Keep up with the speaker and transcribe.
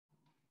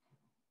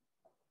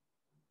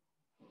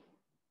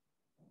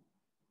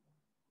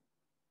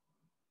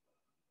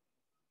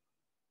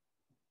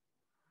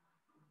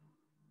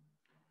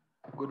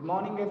Good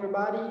morning,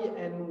 everybody,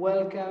 and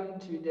welcome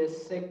to the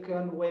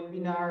second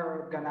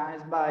webinar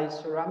organized by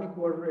Ceramic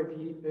World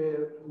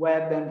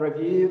Web and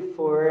Review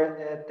for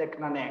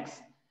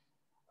TechnaNext.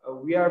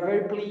 We are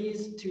very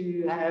pleased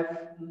to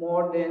have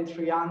more than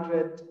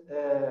 300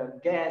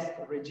 guests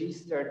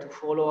registered to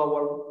follow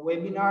our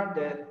webinar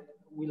that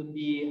will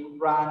be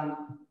run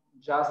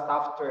just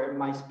after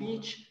my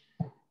speech.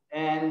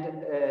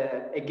 And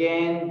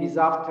again, this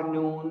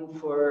afternoon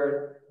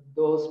for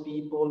those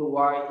people who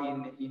are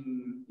in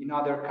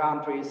other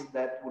countries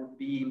that would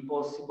be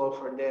impossible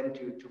for them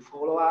to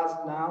follow us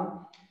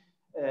now.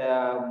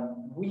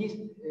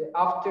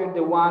 After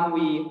the one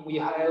we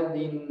held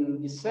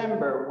in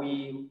December,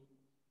 we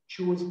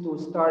choose to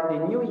start the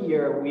new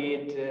year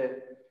with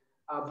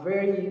a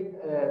very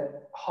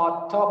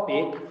hot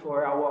topic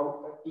for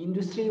our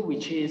industry,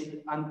 which is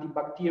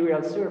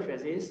antibacterial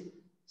surfaces.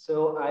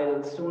 So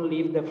I'll soon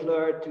leave the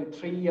floor to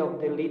three of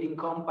the leading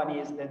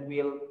companies that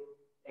will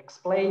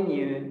explain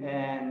you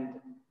and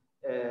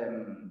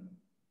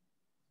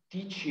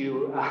teach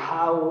you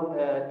how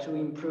to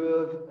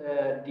improve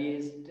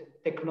these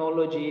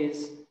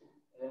technologies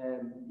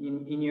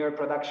in your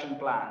production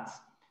plants.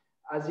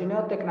 As you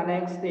know,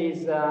 TechnaNext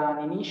is an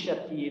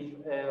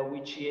initiative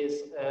which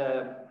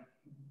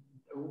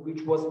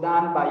was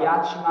done by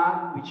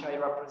ACIMAC, which I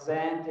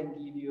represent and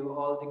give you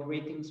all the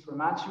greetings from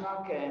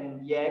ACIMAC,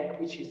 and YEG,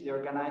 which is the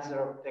organizer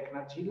of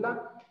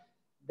Technagilla.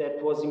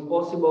 That was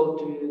impossible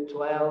to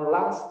held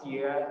last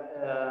year,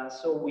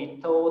 so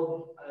we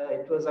thought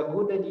it was a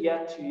good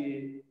idea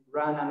to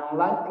run an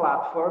online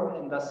platform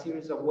and a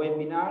series of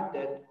webinars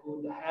that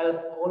could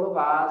help all of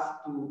us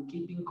to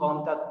keep in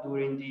contact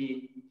during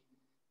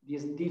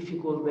these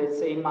difficult, let's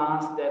say,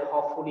 months that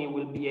hopefully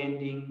will be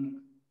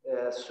ending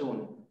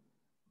soon.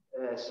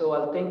 So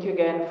I'll thank you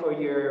again for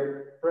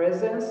your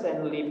presence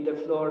and leave the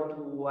floor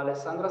to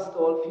Alessandra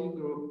Stolfi,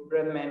 Group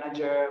Brand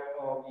Manager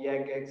of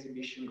YEG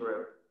Exhibition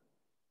Group.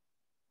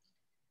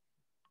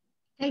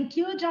 Thank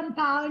you,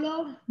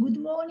 Gianpaolo. Good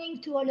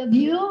morning to all of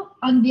you.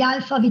 On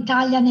behalf of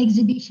Italian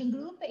Exhibition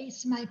Group,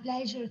 it's my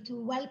pleasure to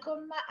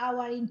welcome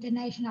our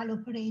international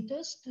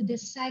operators to the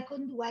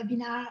second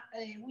webinar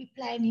we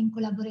plan in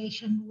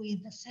collaboration with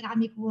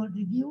Ceramic World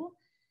Review.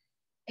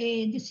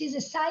 This is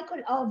a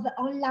cycle of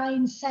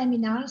online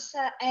seminars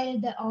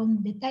held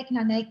on the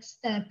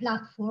TechnaNext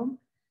platform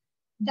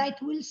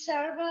that will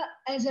serve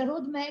as a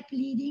roadmap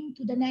leading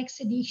to the next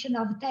edition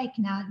of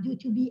Techna, due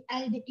to be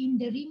held in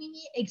the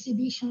Rimini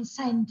Exhibition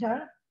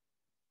Center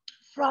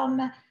from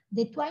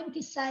the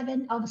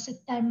 27th of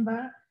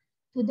September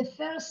to the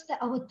 1st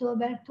of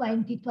October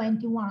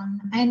 2021,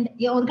 and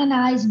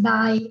organized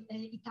by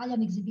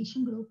Italian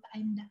Exhibition Group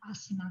and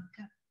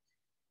ACIMAC.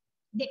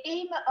 The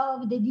aim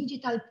of the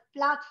digital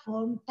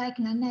platform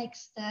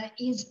TechnaNext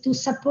is to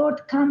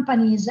support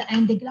companies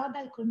and the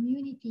global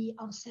community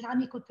of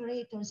ceramic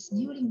operators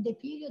during the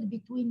period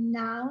between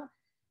now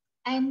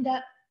and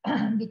the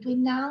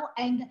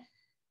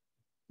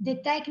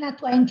Techna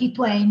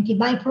 2020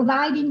 by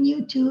providing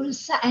new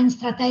tools and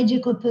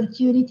strategic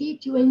opportunity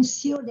to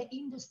ensure the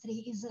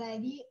industry is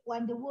ready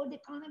when the world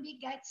economy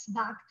gets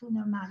back to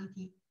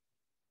normality.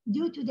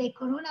 Due to the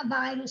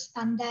coronavirus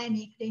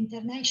pandemic, the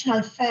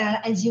international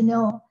fair, as you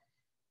know,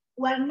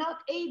 were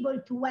not able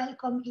to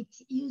welcome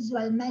its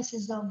usual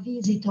masses of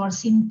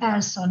visitors in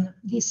person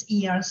this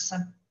year.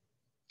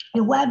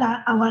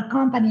 However, our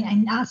company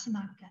and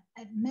ACIMAC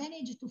have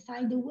managed to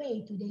find a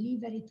way to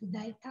deliver to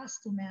their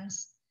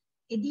customers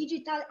a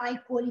digital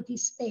high-quality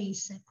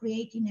space,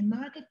 creating a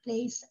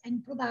marketplace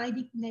and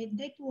providing a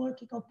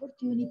networking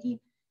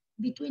opportunity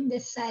between the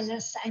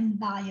sellers and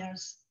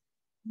buyers.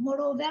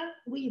 Moreover,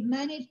 we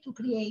managed to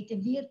create a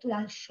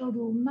virtual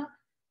showroom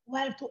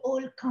where to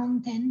all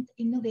content,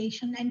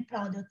 innovation, and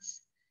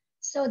products.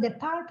 So the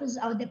purpose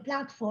of the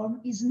platform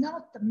is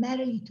not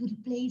merely to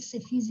replace a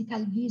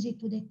physical visit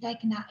to the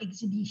Techna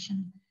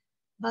exhibition,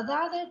 but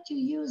rather to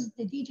use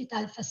the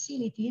digital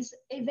facilities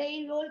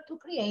available to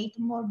create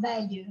more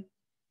value.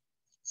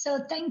 So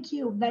thank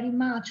you very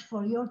much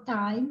for your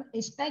time.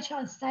 A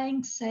special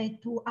thanks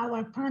to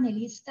our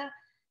panelists,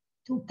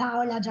 to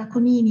Paola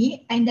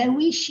Giacomini, and I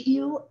wish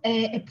you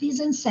a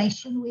pleasant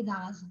session with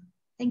us.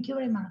 Thank you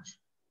very much.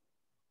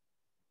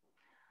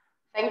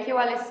 Thank you,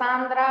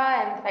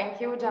 Alessandra, and thank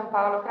you,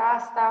 Gianpaolo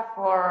Crasta,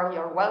 for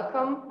your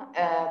welcome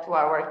to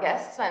our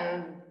guests.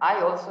 And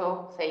I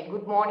also say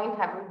good morning,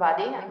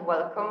 everybody, and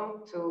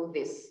welcome to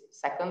this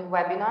second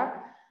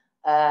webinar.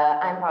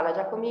 I'm Paola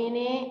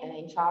Giacomini,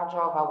 in charge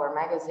of our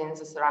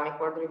magazines, Ceramic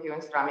World Review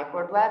and Ceramic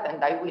World Web,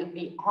 and I will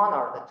be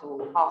honored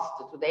to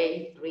host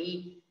today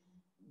three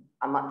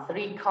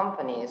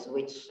companies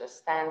which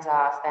stand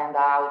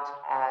out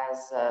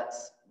as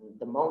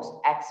the most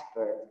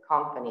expert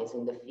companies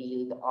in the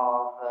field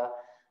of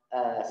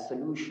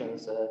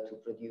solutions to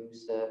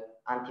produce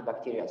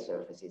antibacterial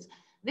surfaces.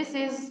 This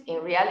is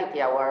in reality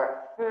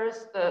our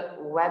first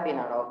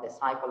webinar of the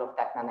cycle of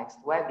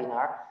TechnaNext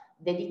webinar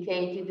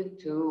dedicated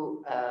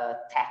to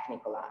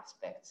technical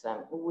aspects.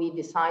 We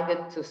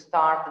decided to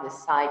start the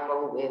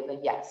cycle with,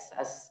 yes,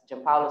 as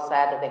Gianpaolo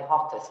said, the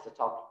hottest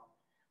topic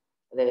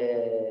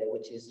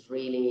which is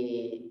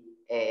really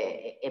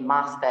a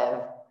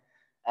must-have,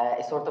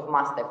 a sort of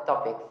must-have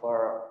topic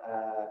for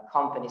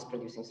companies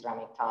producing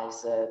ceramic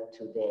tiles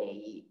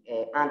today,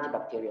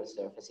 antibacterial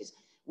surfaces.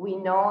 We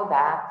know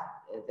that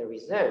the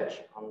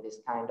research on this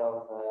kind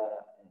of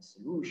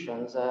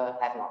solutions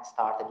have not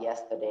started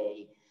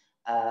yesterday.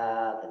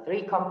 The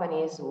three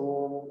companies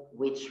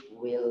which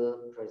will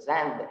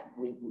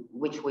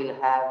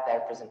have their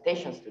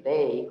presentations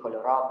today,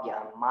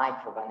 Colorobbia,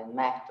 Microban,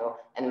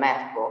 and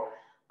Metco,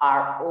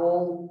 are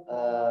all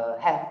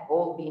have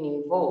all been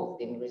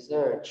involved in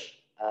research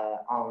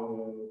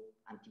on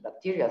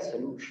antibacterial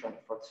solution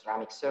for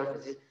ceramic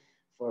surfaces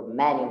for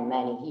many,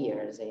 many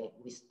years. And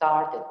we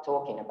started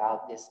talking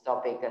about this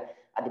topic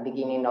at the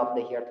beginning of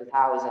the year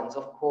 2000s.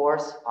 Of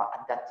course,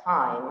 at that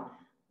time,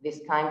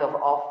 this kind of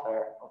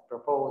offer of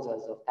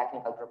proposals, of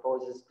technical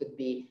proposals, could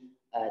be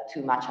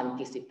too much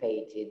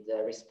anticipated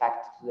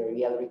respect to the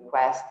real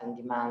request and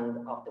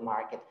demand of the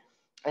market.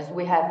 As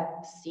we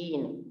have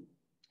seen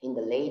in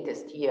the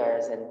latest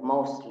years, and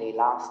mostly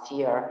last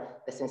year,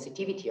 the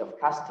sensitivity of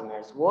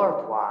customers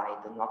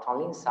worldwide, not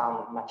only in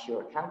some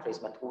mature countries,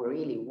 but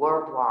really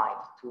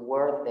worldwide,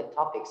 toward the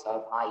topics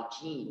of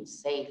hygiene,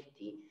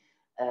 safety,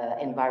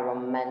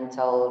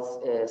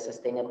 environmental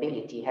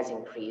sustainability has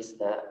increased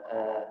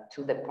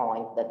to the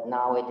point that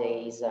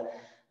nowadays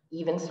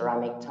even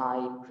ceramic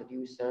tile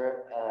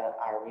producers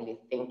are really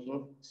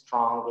thinking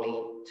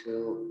strongly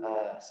to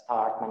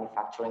start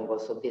manufacturing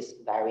also this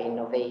very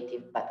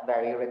innovative but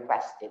very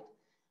requested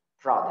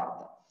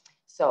product.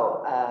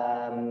 So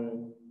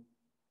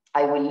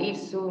I will leave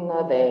soon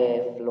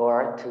the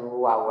floor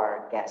to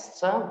our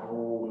guests,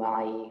 whom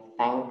I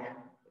thank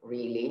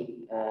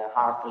really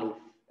heartily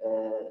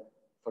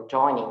for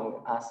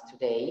joining us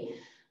today.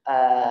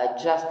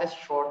 Just a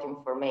short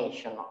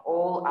information,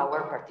 all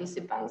our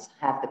participants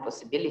have the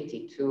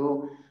possibility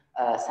to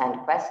send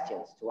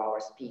questions to our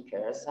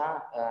speakers.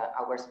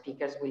 Our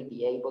speakers will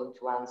be able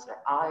to answer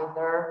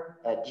either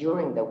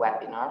during the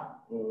webinar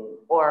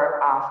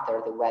or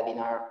after the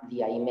webinar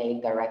via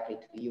email directly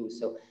to you.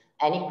 So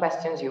any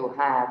questions you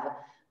have,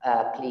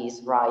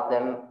 please write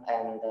them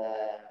and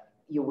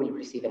you will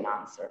receive an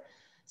answer.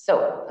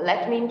 So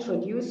let me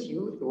introduce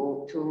you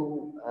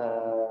to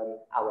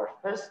our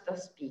first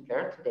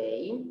speaker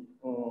today,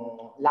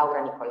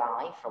 Laura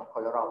Niccolai from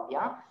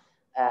Colorobbia.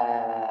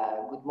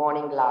 Good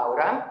morning,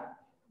 Laura.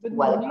 Good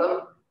morning.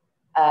 Welcome.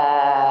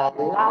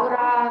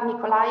 Laura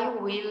Niccolai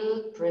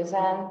will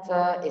present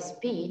a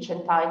speech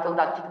entitled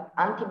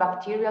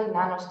Antibacterial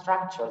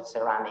Nanostructured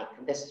Ceramic,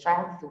 the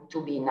Strength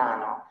to be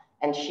Nano,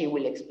 and she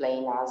will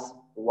explain us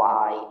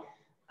why.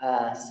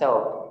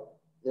 So,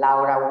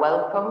 Laura,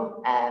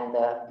 welcome, and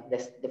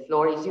the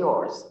floor is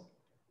yours.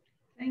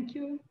 Thank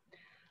you.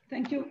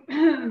 Thank you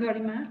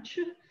very much.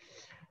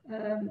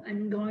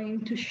 I'm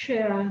going to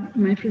share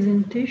my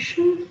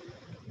presentation.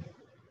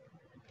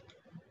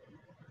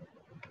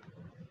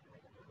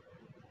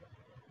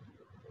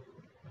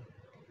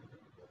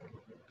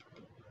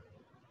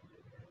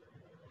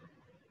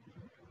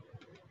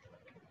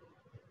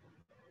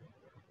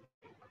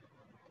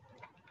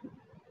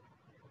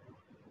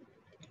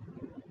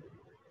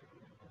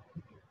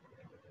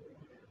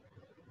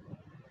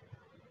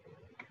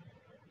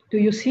 Do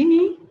you see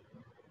me?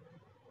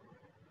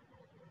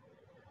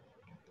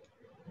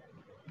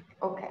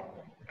 Okay.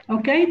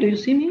 Okay, do you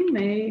see me?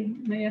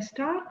 May I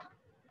start?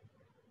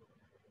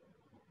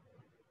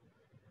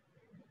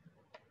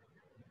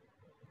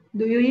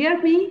 Do you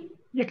hear me?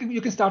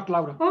 You can start,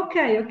 Laura.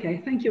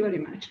 Okay, thank you very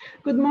much.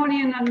 Good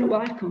morning and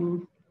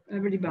welcome,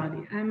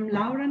 everybody. I'm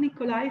Laura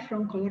Niccolai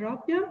from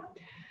Colorobbia.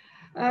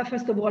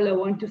 First of all, I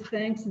want to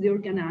thank the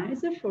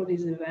organizer for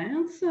these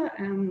events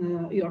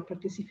and your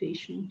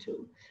participation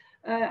too.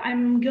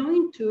 I'm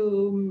going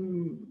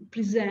to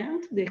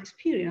present the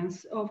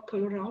experience of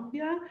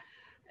Colorobbia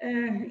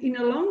in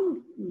a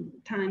long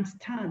time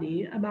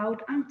study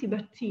about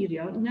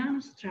antibacterial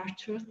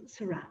nanostructured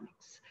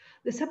ceramics.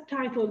 The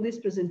subtitle of this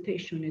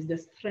presentation is The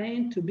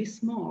Strength to be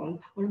Small,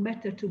 or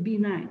Better to be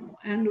Nano.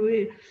 And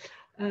we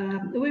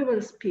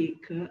will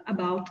speak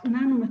about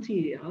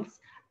nanomaterials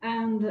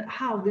and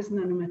how this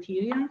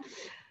nanomaterial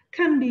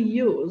can be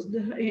used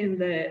in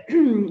the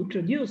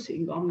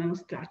producing of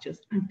nanostructured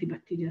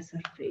antibacterial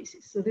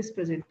surfaces. So this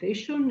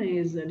presentation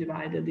is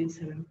divided in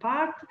 7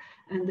 parts,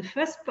 and the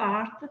first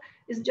part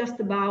is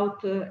just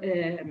about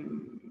a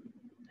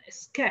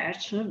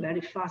sketch, a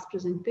very fast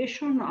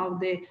presentation of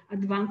the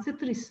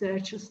Advanced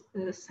Research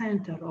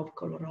Center of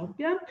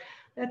Colorobbia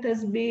that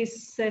has been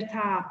set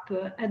up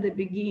at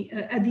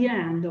the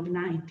end of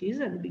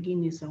 90s, at the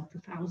beginnings of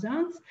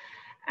 2000s,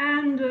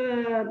 and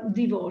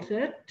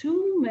devoted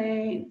to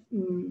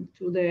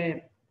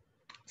the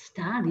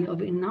study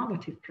of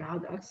innovative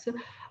products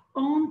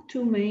on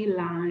 2 main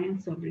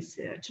lines of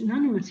research: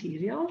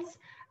 nanomaterials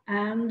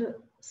and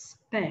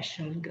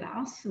special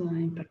glass,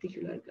 in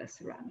particular glass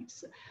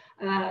ceramics.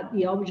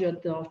 The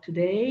object of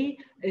today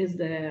is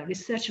the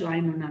research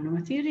line on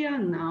nanomaterial.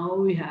 Now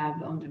we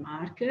have on the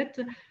market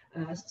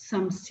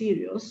some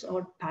serious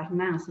or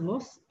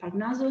parnasos.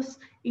 Parnasos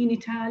in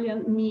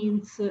Italian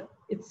means,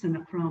 it's an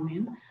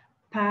acronym,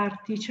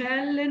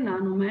 particelle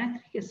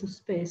nanometriche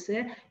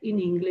sospese, in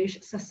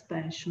English,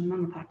 suspension,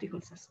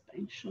 nanoparticle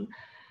suspension.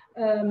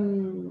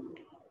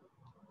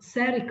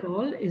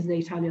 Sericol is the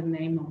Italian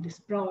name of this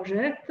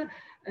project,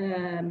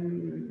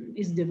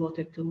 is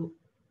devoted to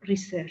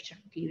research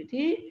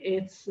activity.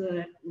 It's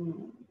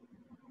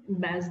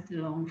based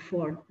on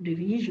 4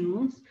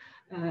 divisions,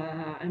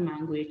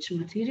 among which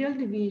material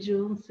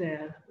divisions,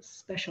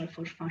 special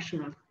for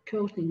functional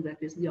coating,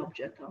 that is the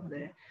object of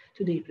the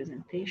today's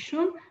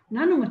presentation,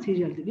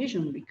 nanomaterial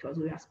division, because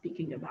we are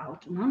speaking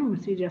about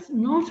nanomaterials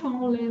not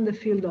only in the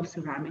field of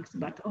ceramics,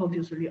 but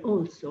obviously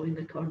also in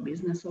the core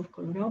business of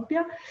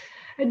Colorobbia,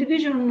 a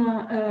division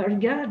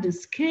regarding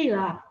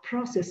scale-up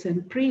process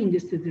and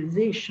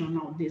pre-industrialization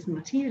of these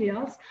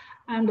materials,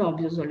 and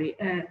obviously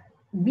a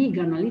big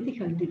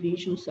analytical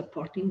division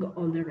supporting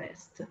all the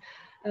rest.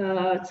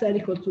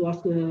 Sericol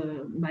was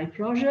by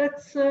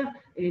projects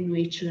in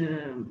which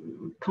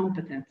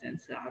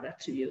competences are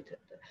attributed.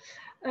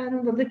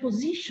 And the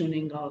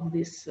positioning of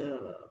this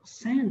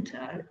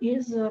center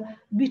is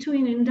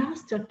between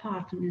industrial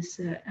partners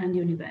and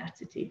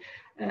university.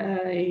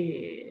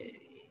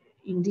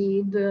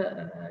 Indeed,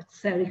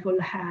 Sericol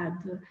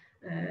had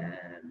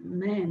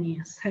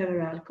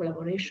several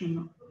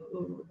collaboration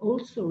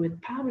also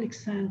with public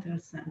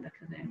centers and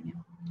academia.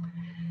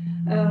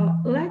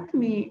 Let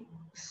me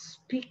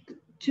speak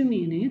 2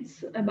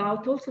 minutes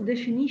about also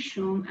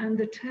definition and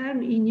the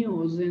term in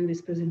use in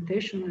this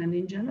presentation and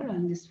in general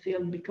in this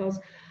field, because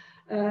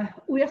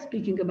we are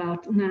speaking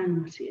about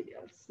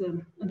nanomaterials.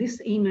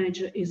 This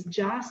image is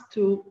just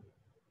to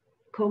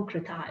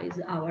concretize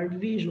our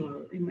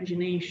visual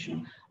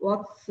imagination.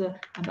 What's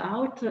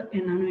about a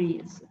nano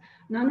is?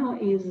 Nano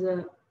is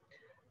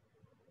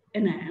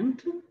an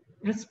ant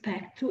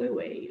respect to a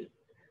whale.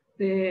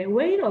 The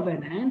weight of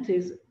an ant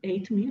is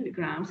 8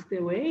 milligrams. The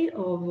weight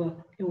of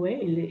a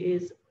whale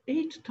is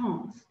 8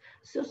 tons.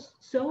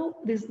 So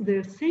there's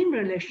the same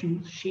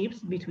relationships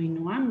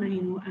between 1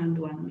 nano and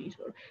 1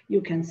 meter.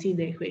 You can see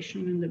the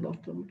equation in the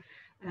bottom,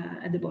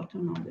 at the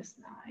bottom of the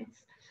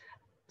slides.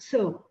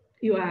 So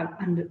you have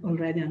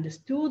already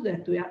understood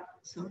that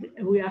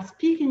we are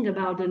speaking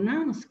about the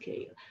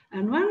nanoscale.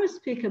 And when we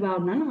speak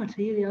about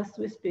nanomaterials,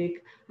 we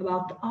speak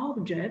about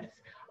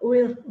objects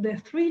with the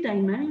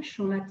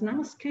 3-dimensional at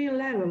nanoscale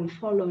level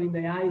following the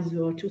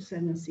ISO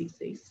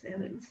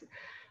 27687.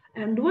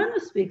 And when we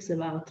speak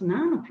about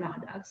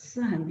nanoproducts,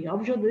 and the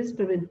object of this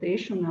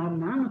presentation are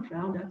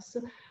nanoproducts,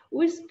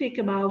 we speak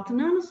about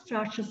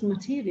nanostructures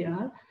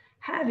material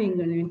having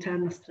an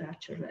internal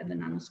structure at the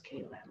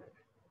nanoscale level.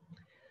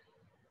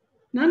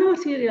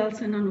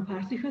 Nanomaterials and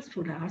nanoparticles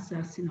for us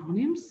are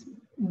synonyms,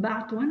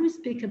 but when we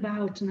speak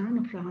about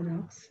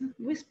nanoproducts,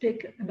 we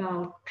speak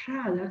about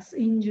products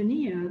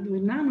engineered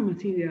with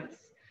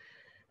nanomaterials.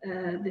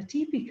 The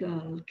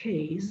typical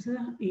case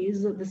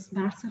is the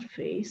smart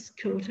surface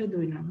coated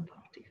with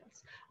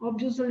nanoparticles.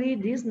 Obviously,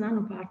 these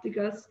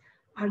nanoparticles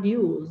are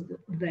used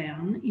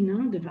then in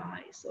nano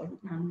device or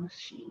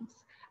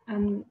nanomachines,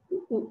 and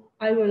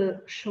I will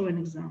show an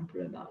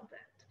example about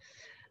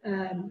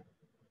that.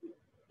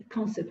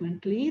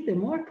 Consequently, the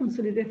more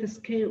consolidated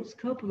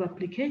scope of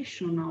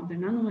application of the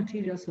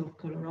nanomaterials of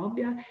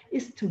Colorobbia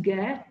is to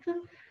get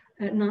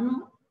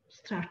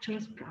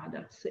nanostructures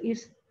products,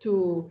 is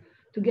to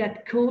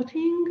get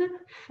coating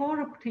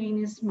for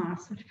obtaining smart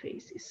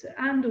surfaces.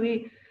 And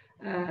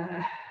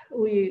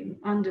we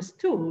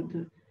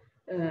understood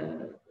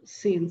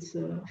since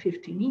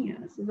 15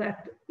 years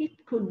that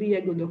it could be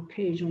a good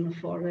occasion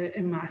for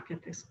a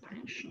market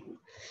expansion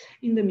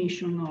in the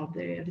mission of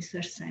the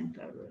research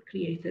center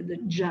created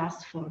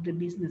just for the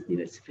business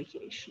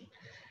diversification.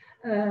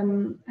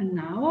 And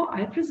now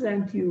I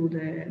present you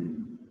the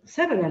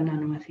several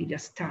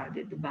nanomaterials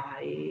studied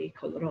by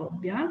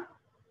Colorobbia,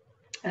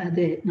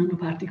 the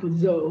nanoparticle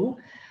zoo,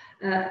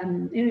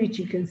 in which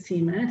you can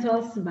see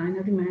metals,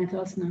 binary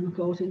metals,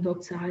 nanocoated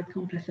oxide,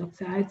 complex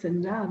oxides,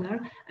 and other.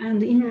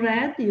 And in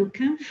red, you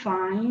can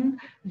find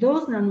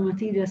those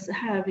nanomaterials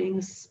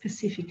having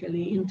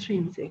specifically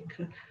intrinsic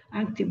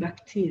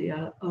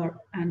antibacterial or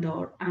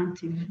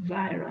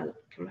antiviral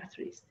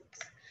characteristics.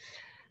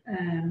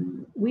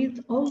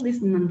 With all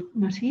this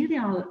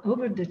material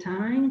over the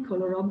time,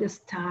 Colorobbia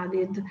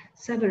studied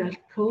several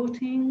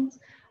coatings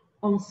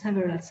on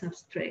several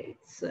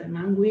substrates,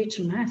 among which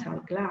metal,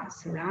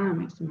 glass,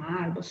 ceramics,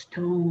 marble,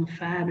 stone,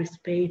 fabrics,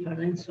 paper,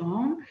 and so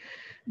on,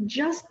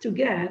 just to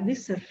get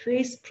this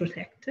surface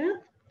protected.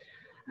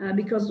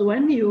 Because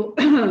when you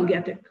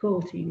get a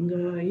coating,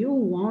 you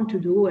want to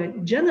do a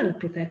general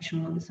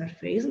protection of the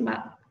surface,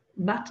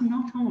 but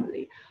not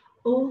only.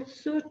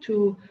 Also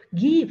to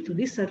give to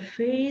this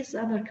surface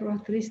other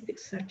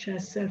characteristics such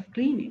as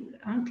self-cleaning,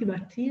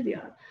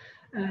 antibacterial,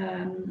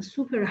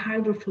 super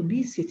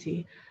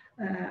hydrophobicity,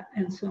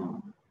 and so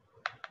on.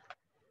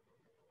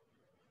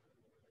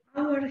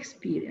 Our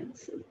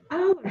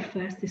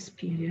first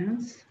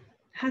experience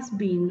has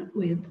been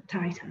with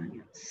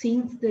titanium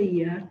since the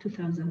year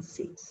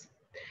 2006.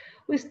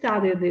 We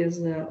studied this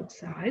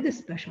oxide, the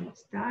special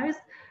oxides,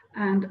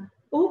 and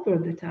over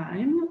the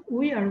time,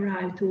 we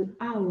arrived to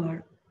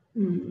our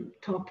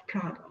top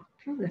product,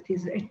 that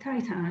is a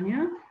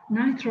titanium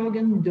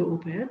nitrogen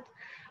doped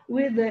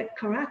with the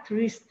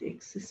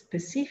characteristics,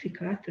 specific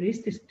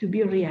characteristics to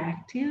be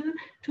reactive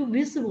to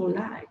visible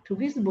light, to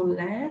visible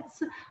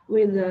LEDs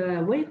with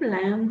a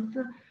wavelength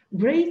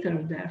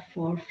greater than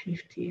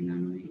 450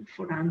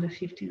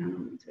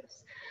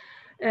 nanometers.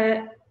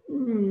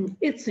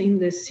 It's in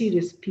the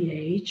series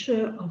pH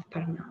of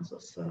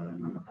Parnassus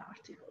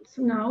nanoparticles.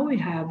 Now we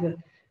have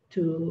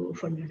two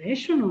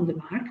formulations on the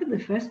market. The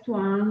first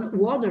one,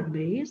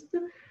 water-based,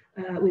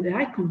 with a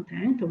high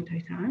content of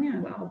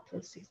titanium, about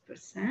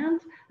 6%,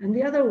 and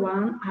the other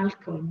one,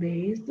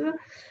 alcohol-based,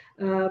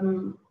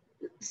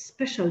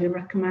 specially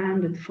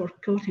recommended for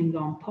coating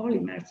on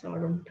polymers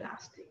or on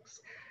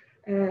plastics.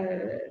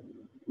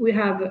 We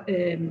have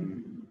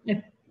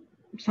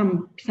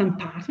some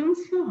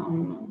patents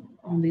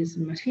on these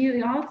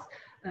materials.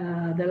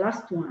 The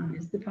last one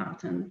is the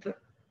patent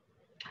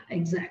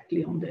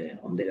exactly on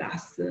the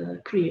last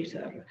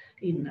creator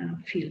in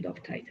field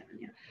of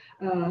titanium.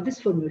 This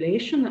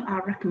formulation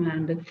are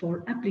recommended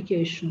for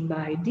application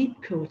by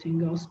deep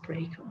coating or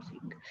spray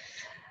coating.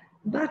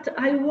 But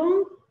I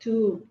want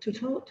to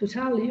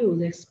tell you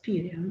the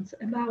experience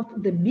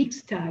about the big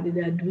study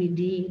that we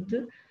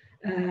did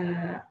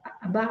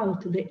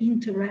about the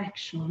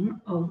interaction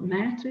of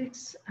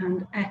matrix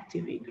and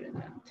active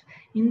ingredient.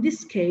 In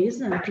this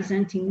case, I'm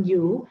presenting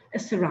you a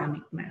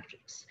ceramic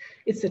matrix.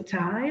 It's a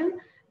tile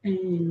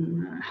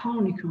in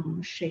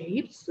honeycomb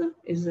shapes,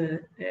 is a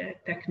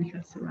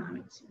technical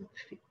ceramics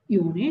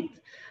unit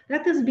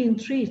that has been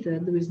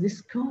treated with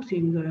this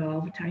coating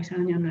of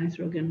titanium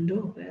nitrogen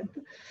doped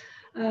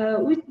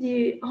with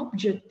the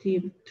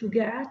objective to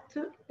get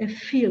a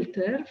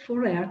filter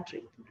for air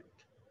treatment.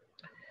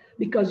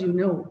 Because you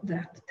know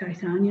that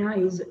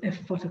titanium is a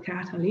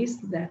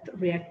photocatalyst that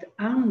reacts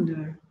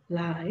under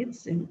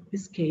lights, in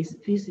this case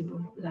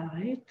visible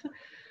light,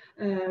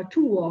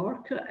 to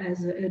work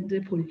as a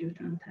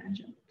depollutant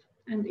agent.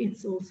 And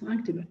it's also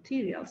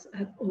antibacterials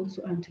and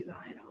also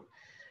antiviral.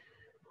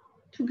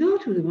 To go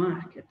to the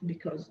market,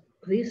 because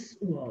this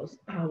was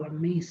our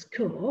main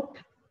scope,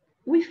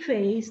 we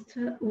faced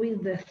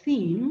with the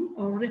theme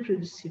of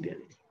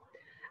reproducibility.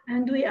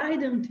 And we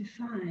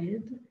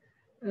identified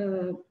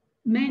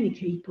many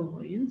key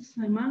points,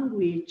 among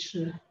which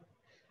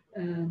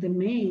the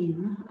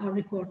main are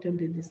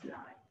reported in this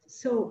slide.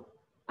 So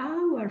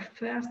our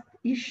first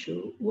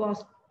issue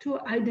was to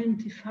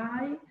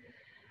identify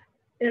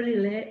a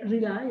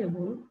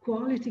reliable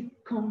quality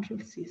control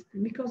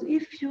system, because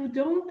if you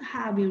don't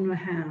have in your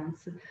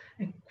hands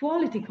a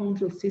quality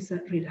control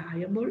system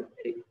reliable,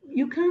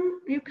 you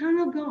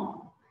cannot go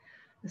on.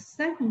 The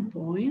second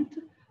point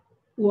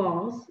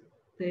was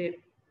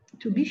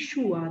to be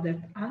sure that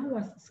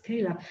our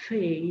scale-up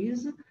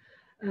phase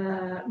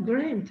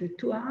granted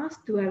to us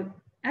to have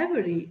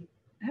every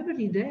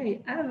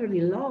day,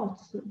 every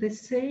lot, the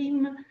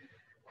same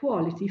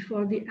quality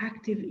for the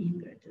active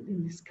ingredient,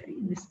 in this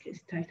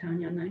case,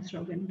 titanium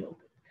nitrogen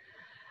doped.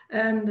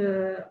 And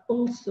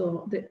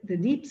also the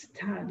deep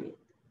study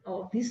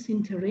of this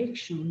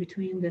interaction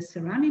between the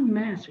ceramic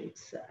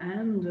matrix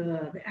and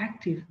the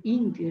active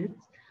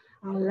ingredients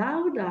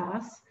allowed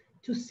us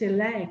to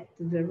select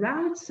the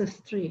right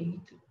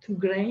substrate to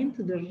grant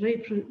the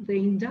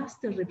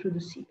industrial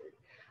reproducibility.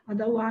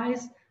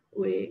 Otherwise,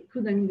 we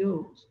couldn't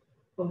go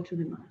to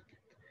the market.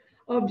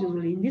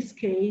 Obviously, in this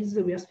case,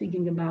 we are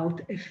speaking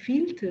about a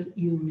filter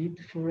unit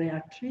for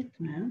air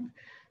treatment.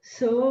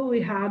 So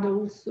we had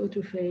also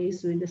to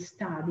face with the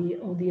study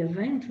of the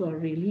eventual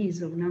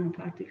release of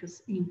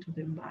nanoparticles into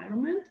the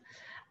environment,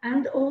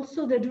 and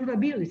also the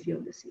durability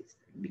of the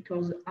system,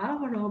 because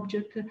our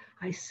object,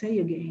 I say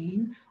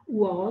again,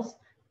 was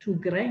to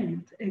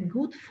grant a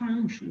good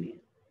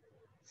functioning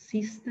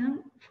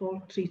system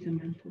for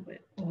treatment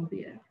of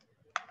the air.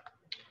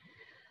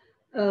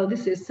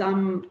 This is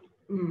some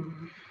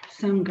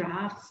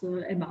graphs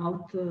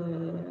about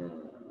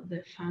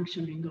the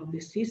functioning of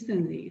the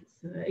system.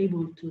 It's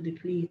able to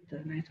deplete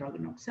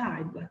nitrogen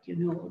oxide, but you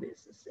know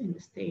this is in the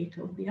state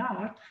of the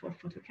art for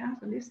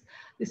photocatalysts.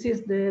 This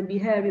is the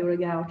behavior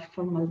regard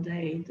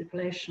formaldehyde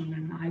depletion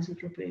and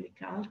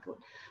isopropylic alcohol.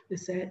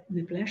 This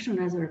depletion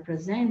as a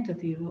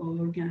representative of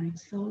organic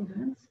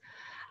solvents,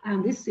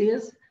 and this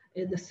is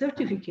the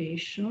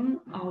certification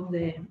of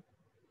the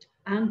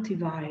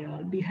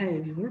antiviral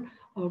behavior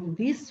of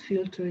this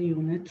filter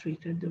unit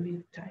treated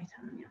with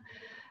titanium.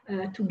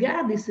 To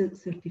get this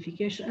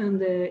certification,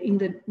 and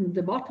in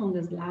the bottom of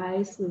the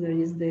slides, there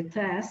is the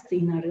test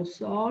in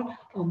aerosol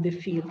of the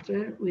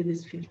filter with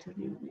this filter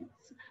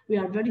units. We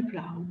are very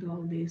proud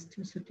of this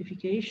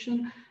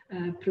certification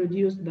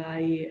produced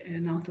by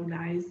an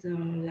authorized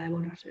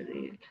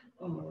laboratory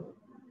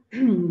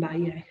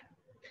by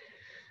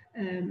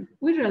ECHA.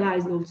 We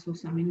realized also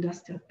some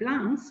industrial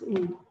plants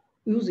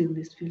using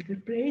this filter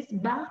plate,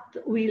 but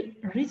we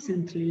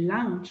recently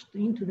launched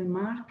into the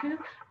market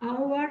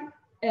our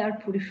air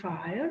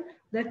purifier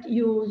that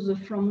use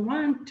from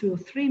 1 to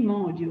 3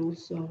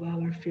 modules of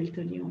our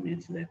filter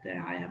units that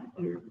I have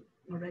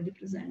already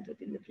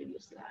presented in the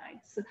previous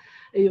slides.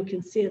 You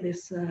can see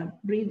this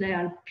breathe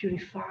air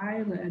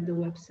purifier at the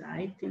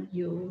website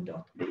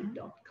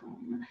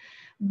eu.bid.com.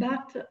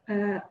 But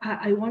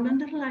I want to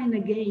underline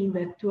again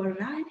that to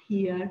arrive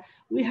here,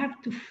 we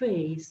have to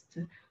face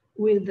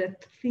with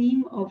that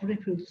theme of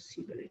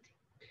reproducibility.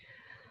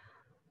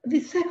 The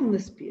second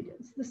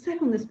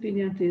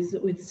experience is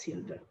with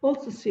silver.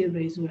 Also, silver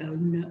is well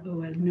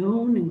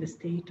known in the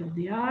state of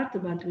the art,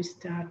 but we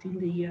start in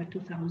the year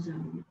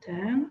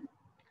 2010.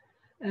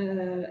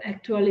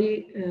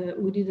 Actually,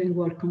 we didn't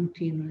work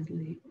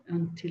continuously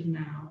until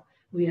now.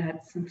 We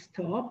had some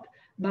stop,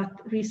 but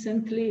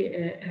recently,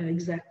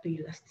 exactly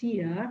last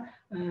year,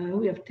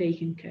 we have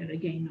taken care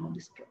again of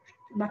this project.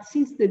 But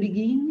since the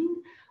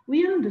beginning,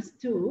 we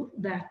understood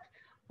that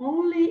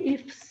only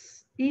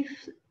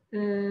if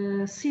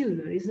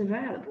silver is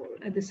available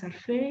at the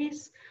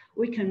surface,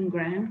 we can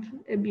grant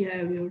a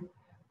behavior,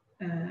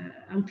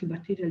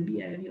 antibacterial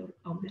behavior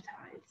of the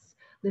tiles.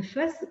 The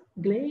first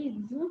glaze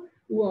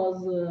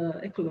was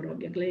a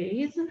Colorobbia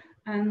glaze,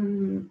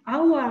 and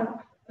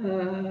our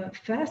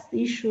first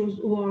issues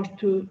were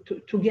to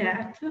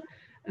get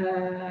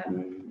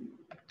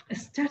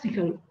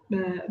aesthetical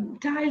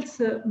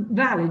tiles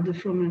valid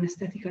from an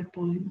aesthetical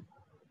point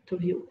of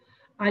view.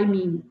 I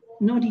mean,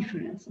 no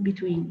difference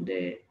between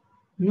the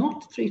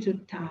not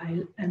treated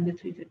tile and the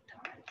treated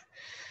tiles.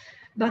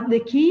 But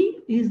the key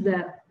is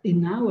that,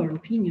 in our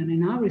opinion,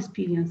 in our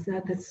experience,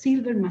 that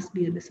silver must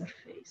be at the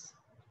surface.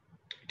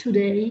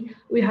 Today,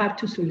 we have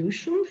 2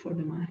 solutions for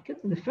the market.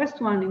 The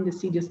first one in the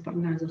Cedius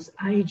Parnassus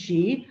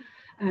IG,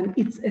 and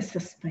it's a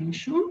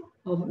suspension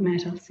of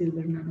metal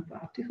silver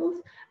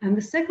nanoparticles. And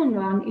the second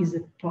one is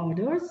a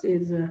powders,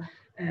 is an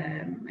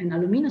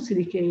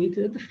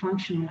aluminosilicated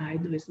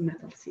functionalized with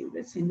metal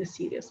silvers in the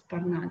series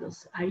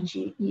Parnassus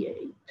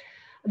IGEA.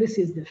 This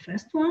is the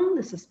first one,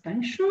 the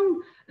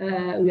suspension.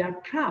 We are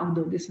proud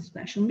of this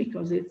suspension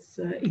because it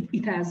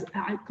has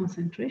high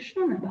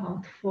concentration,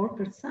 about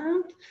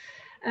 4%.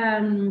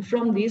 And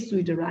from this,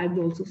 we derived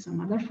also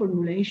some other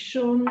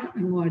formulation,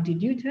 more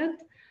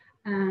diluted,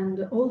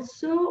 and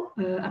also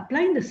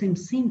applying the same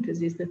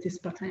synthesis that is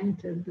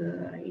patented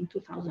in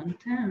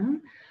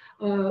 2010,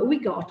 we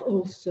got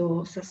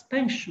also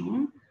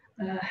suspension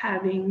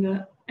having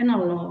an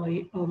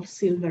alloy of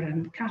silver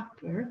and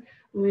copper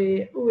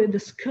with the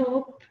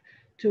scope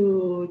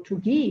to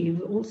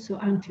give also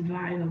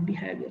antiviral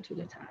behavior to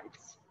the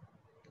tiles.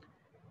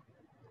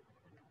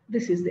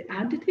 This is the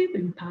additive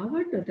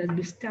empowered that has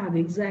been studied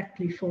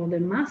exactly for the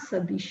mass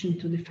addition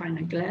to the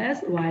final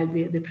glass, while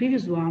the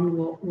previous one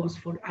was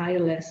for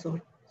ILS or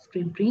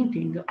screen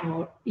printing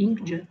or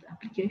inkjet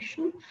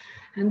application.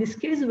 In this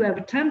case, we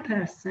have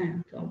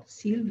 10% of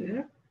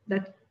silver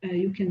that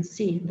you can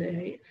see in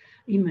the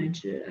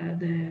image,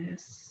 the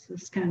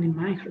scanning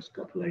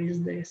microscope, where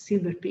the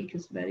silver peak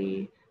is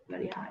very,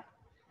 very high.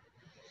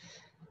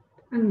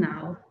 And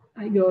now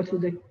I go to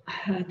the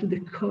heart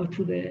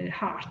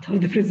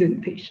of the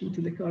presentation,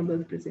 to the core of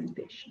the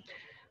presentation.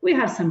 We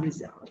have some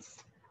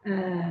results.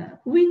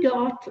 We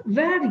got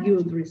very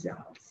good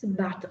results,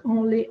 but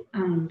only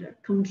under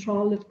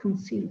controlled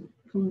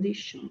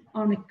condition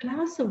on a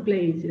class of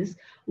glazes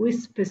with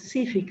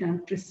specific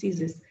and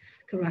precise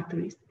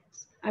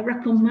characteristics. I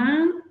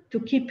recommend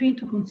to keep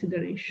into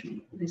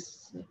consideration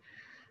this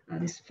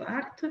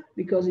fact,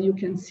 because you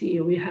can see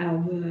we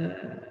have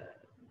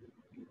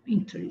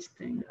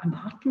interesting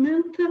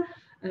abatement.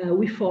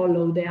 We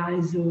follow the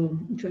ISO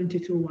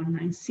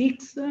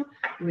 22196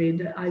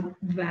 with a high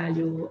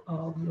value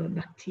of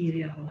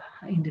bacterial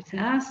in the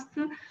test,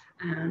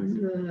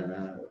 and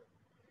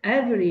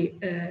every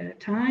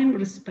time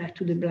respect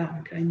to the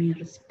blank, I mean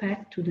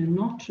respect to the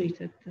not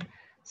treated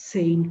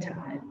same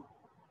time.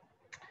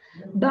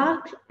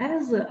 But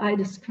as I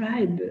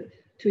described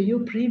to you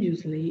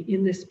previously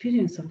in the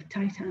experience of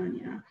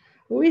Titania,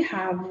 we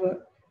have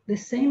the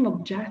same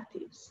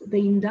objectives, the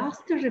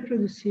industrial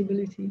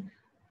reproducibility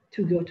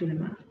to go to the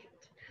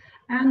market.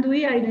 And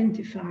we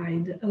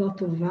identified a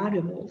lot of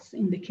variables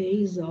in the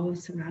case of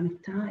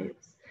ceramic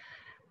tiles.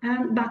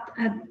 But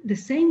at the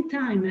same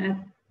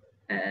time,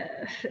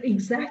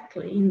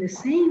 exactly in the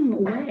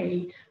same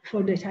way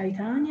for the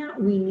Titania,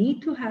 we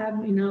need to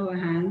have in our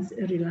hands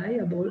a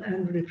reliable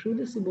and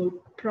reproducible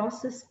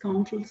process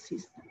control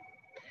system.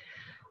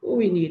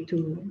 We need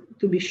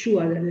to be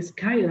sure that the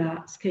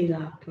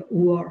scale-up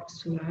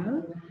works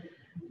well.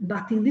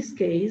 But in this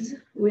case,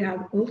 we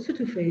have also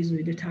to face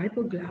with the type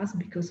of glass,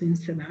 because in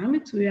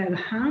ceramics, we have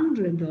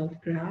hundreds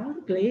of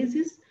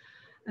glazes,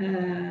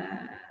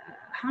 with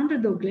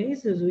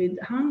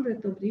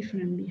hundreds of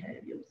different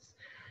behaviors.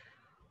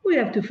 We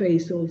have to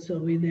face also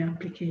with the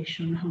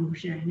application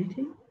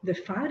homogeneity, the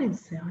firing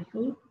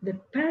cycle, the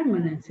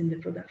permanence in the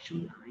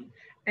production line.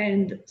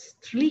 And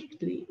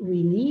strictly,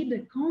 we need a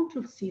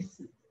control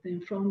system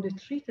from the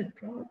treated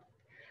product,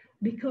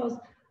 because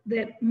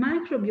the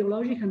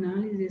microbiological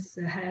analysis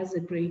has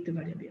a great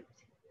variability.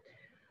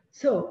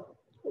 So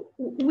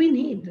we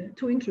need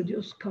to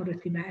introduce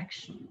corrective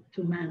action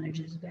to manage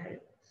these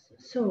variables.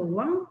 So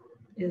one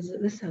is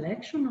the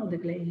selection of the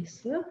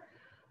glaze,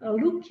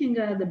 looking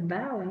at the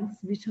balance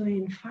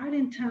between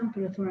firing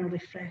temperature and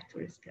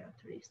refractory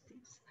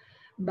characteristics,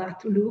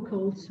 but look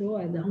also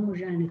at the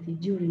homogeneity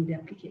during the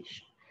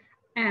application.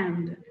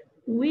 And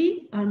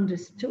we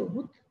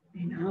understood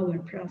in our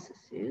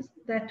processes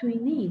that we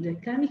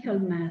need chemical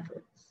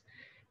methods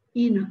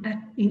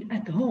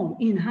at home,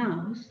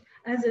 in-house,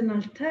 as an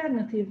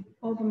alternative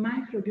of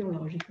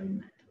microbiological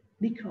method,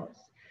 because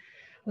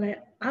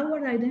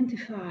our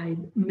identified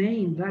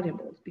main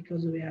variables,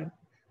 because we have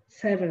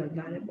several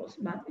variables,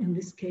 but in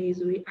this case,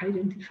 we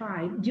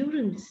identified,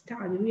 during the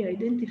study, we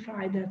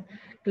identified that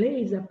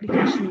glaze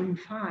application and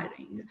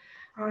firing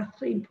are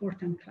three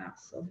important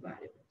classes of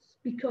variables,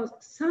 because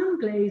some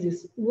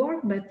glazes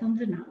work better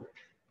than others.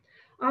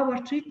 Our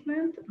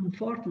treatment,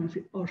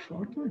 unfortunately, or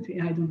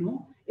fortunately, I don't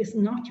know, is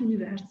not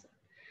universal.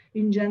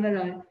 In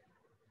general,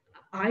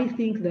 I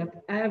think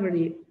that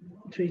every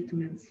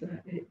treatment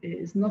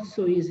is not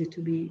so easy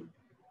to be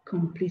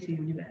completely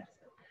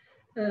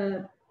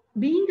universal.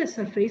 Being a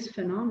surface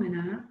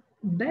phenomena,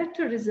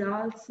 better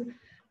results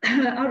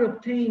are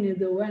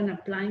obtained when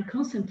applying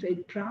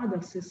concentrate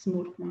products in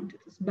small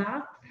quantities,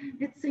 but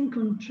it's in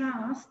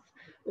contrast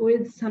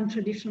with some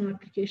traditional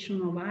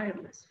application of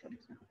wireless, for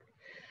example.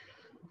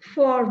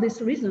 For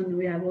this reason,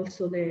 we have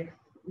also the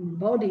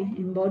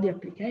body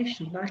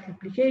application, bulk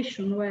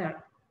application,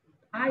 where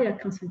higher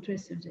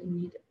concentrations are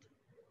needed.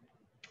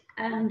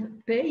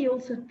 And pay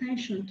also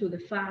attention to the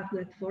fact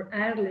that for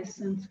airless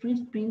and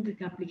screen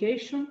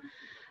application,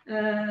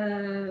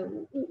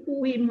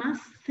 we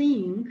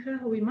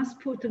must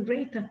put a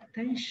great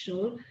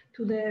attention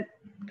to the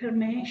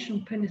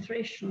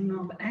penetration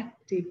of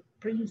active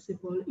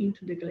principle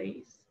into the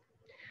glaze,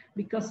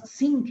 because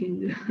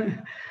sinking,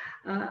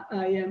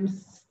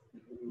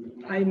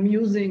 I'm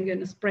using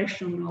an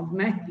expression of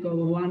Metco,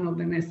 one of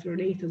the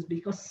restorators,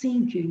 because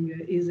sinking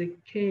is a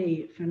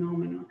key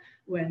phenomenon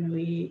when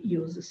we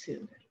use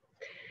silver.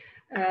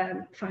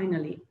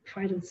 Finally,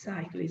 firing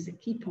cycle is a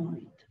key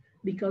point,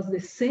 because the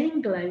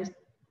same glaze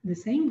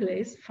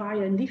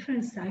fire in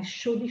different sites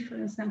show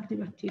different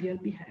antibacterial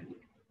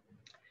behavior.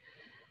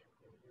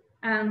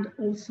 And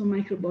also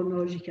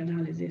microbiological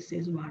analysis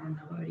is one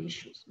of our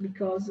issues,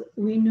 because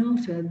we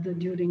noted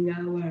during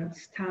our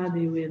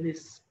study with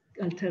this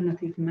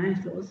alternative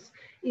methods,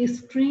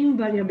 extreme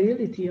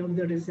variability of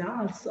the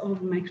results of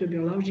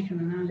microbiological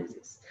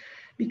analysis.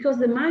 Because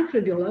the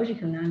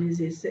microbiological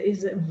analysis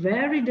is a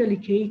very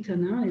delicate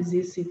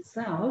analysis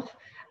itself,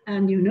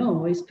 and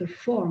is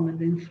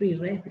performed in 3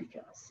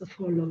 replicas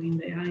following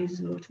the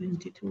ISO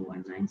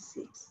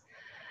 22196.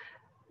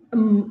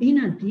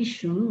 In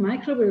addition,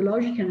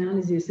 microbiological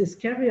analysis is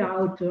carried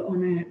out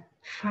on a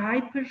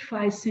 5 by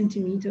 5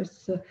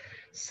 centimeters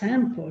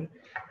sample,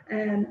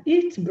 and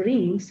it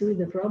brings with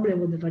the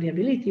problem of the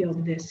variability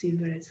of the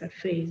silver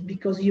surface,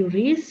 because you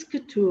risk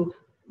to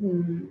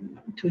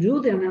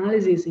do the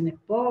analysis in a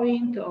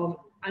point of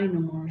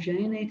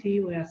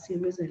inhomogeneity where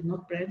silver is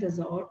not present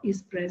or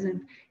is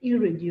present in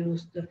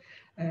reduced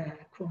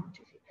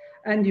quantity.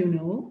 And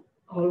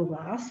all of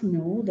us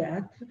know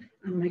that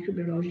a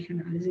microbiological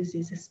analysis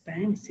is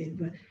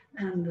expensive,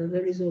 and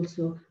there is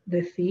also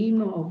the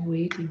theme of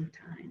waiting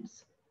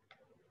times.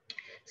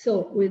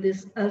 So with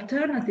these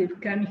alternative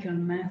chemical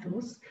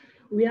methods,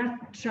 we are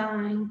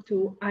trying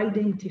to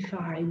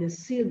identify the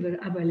silver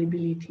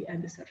availability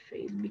at the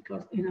surface,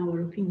 because in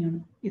our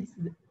opinion, it's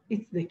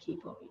the key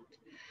point.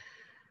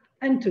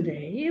 And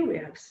today we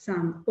have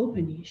some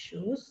open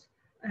issues,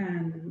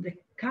 and the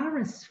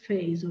current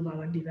phase of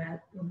our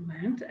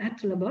development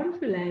at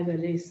laboratory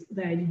level is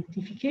the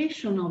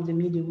identification of the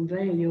medium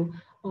value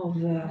of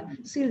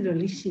silver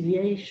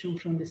lixiviation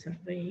from the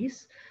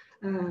surface,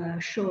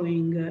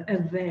 showing a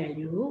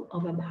value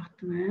of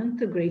abatement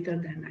greater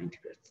than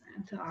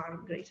 90% or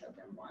greater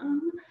than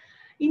 1,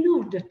 in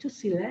order to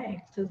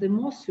select the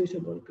most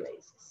suitable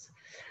glazes.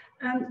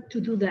 And to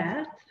do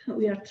that,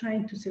 we are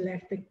trying to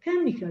select the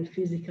chemical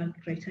physical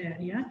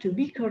criteria to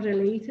be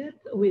correlated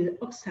with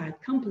oxide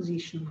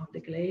composition of the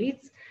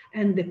glaze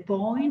and the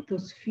point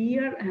of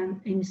sphere and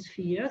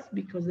hemispheres,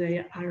 because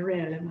they are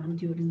relevant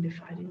during the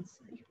firing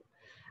cycle.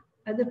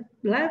 At the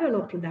level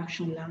of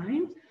production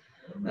line,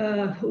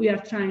 we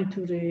are trying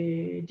to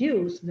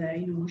reduce the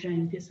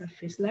inhomogeneity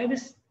surface level,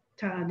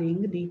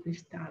 deeply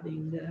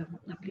studying the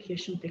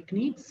application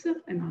techniques,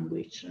 among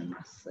which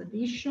mass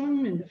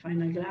addition in the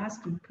final glass,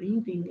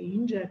 printing,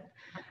 inkjet,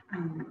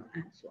 and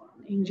so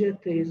on.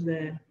 Inkjet is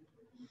the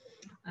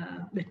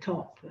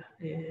top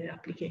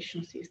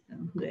application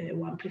system, the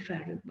one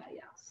preferred by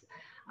us.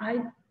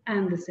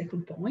 And the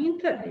second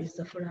point is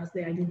for us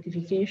the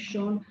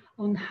identification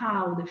on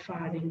how the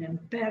firing and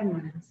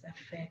permanence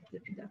affect the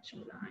production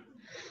line,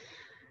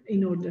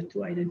 in order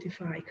to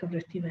identify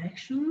corrective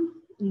action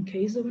in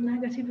case of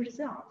negative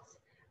results,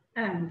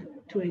 and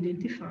to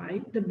identify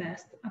the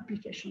best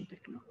application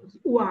technology.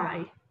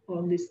 Why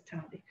all this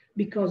study?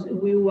 Because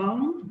we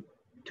want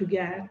to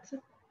get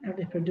a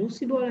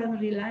reproducible and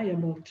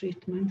reliable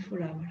treatment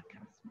for our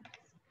customers.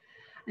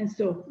 And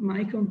so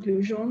my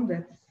conclusion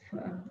that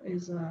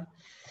is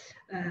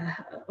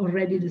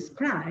already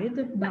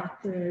described, but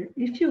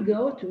if you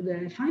go to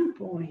the fine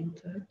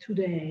point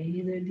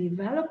today, the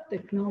developed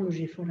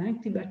technology for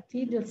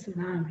antibacterial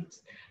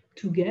ceramics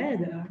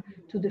together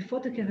to the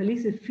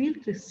photocatalysis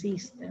filter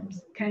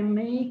systems can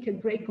make a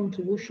great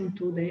contribution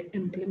to the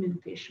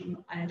implementation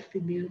of healthy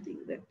building,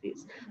 that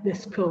is the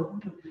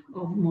scope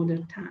of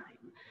modern time.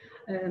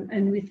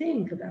 And we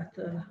think that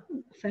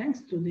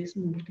thanks to this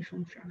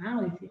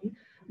multifunctionality,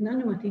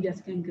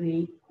 nanomaterials can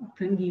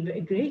give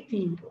a great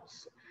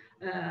impulse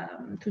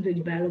to the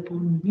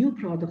development of new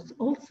products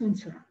also in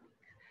ceramics.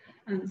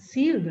 And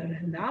silver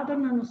and other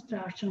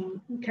nanostructures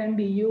can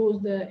be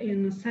used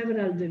in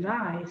several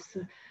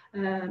devices,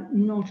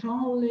 not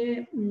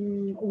only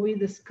with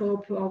the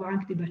scope of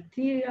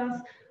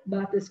antibacterials,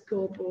 but the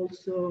scope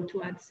also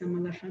to add some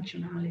other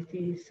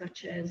functionalities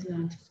such as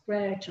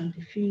anti-scratch,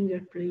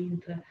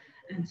 anti-fingerprint,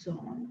 and so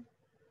on.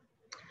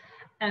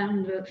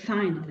 And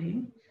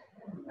finally,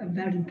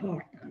 very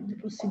important, the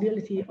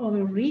possibility of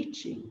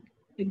enriching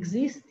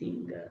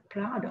existing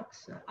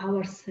products,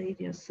 our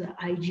series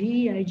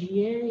IG,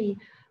 IGA,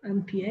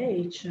 and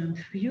pH, and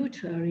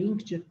future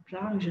inkjet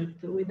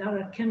project with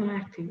other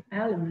chemoactive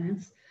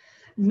elements,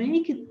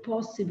 make it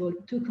possible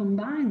to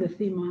combine the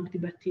theme of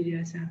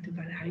antibacterials and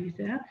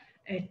antibiotic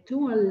and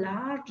to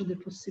enlarge the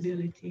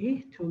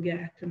possibility to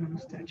get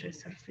nanostructural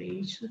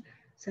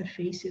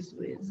surfaces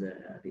with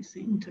this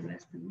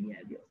interesting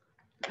behavior.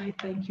 I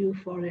thank you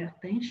for your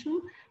attention.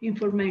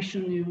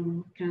 Information,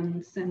 you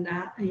can send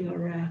out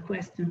your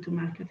question to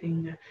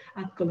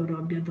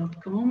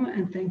marketing@colorobbia.com,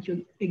 and thank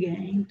you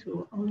again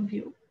to all of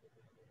you.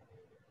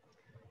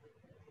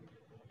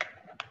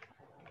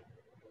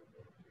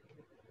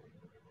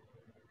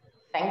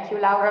 Thank you,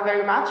 Laura,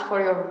 very much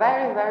for your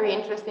very, very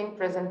interesting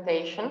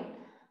presentation.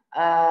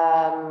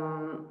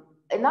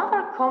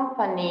 Another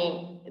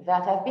company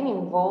that has been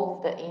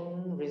involved in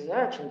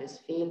research in this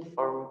field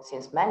for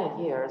many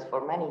years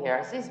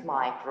is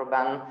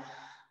Microban.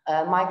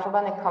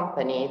 Microban, a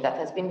company that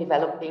has been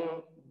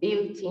developing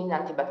built-in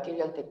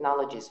antibacterial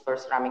technologies for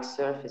ceramic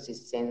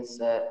surfaces since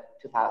the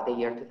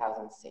year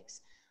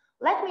 2006.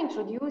 Let me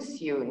introduce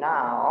you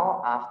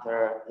now,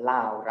 after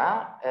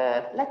Laura,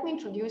 let me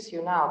introduce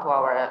you now to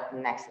our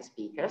next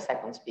speaker,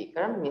 second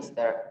speaker,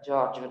 Mr.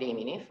 Giorgio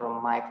Rimini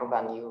from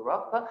Microban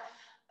Europe.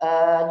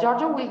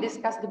 Giorgio will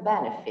discuss the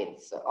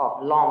benefits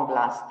of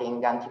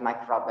long-lasting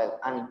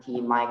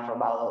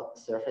antimicrobial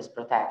surface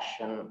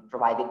protection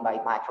provided by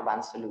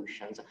Microban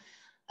solutions,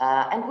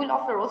 and will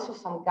offer also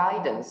some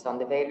guidance on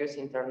the various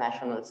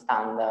international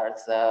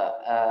standards.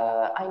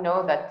 I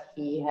know that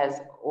he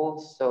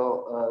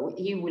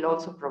will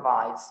also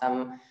provide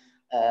some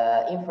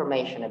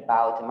information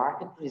about the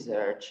market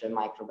research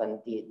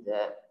Microban did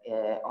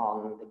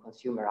on the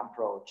consumer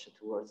approach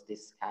towards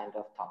this kind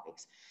of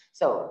topics.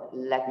 So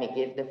let me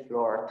give the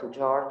floor to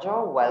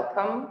Giorgio.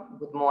 Welcome.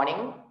 Good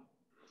morning.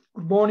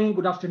 Good morning.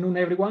 Good afternoon,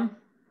 everyone.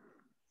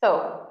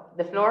 So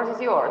the floor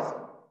is yours.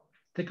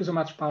 Thank you so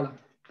much, Paola.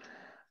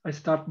 I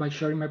start by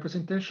sharing my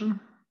presentation.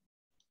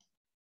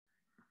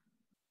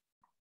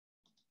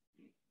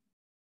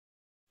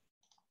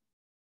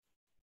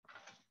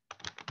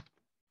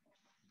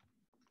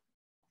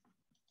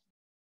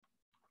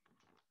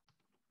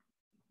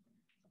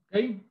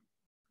 Okay,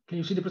 can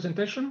you see the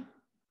presentation?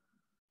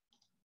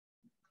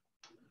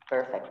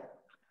 Perfect.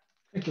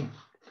 Thank you.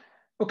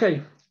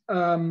 Okay,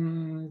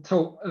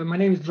 my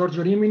name is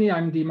Giorgio Rimini.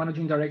 I'm the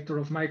Managing Director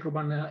of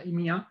Microban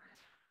EMEA.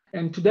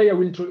 And today I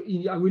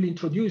will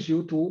introduce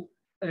you to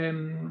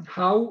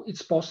how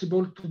it's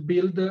possible to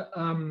build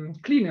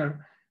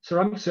cleaner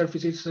ceramic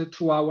surfaces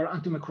through our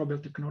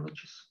antimicrobial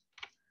technologies.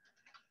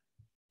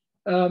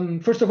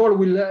 First of all,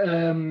 we'll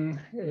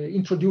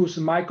introduce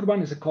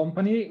Microban as a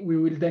company. We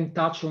will then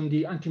touch on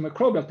the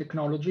antimicrobial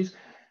technologies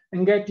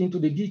and get into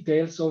the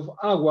details of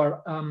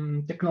our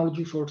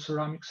technology for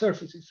ceramic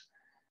surfaces.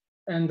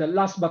 And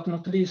last but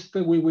not least,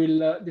 we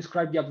will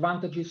describe the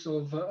advantages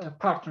of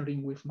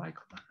partnering with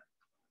Microban.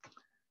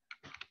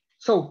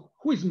 So,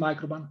 who is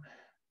Microban?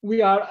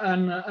 We are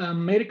an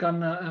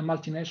American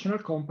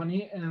multinational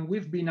company, and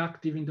we've been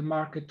active in the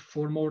market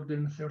for more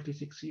than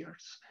 36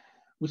 years.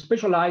 We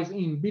specialize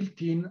in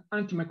built-in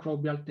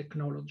antimicrobial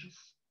technologies.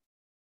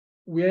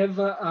 We have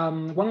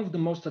one of the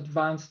most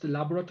advanced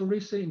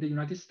laboratories in the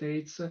United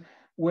States,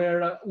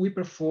 where we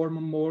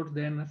perform more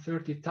than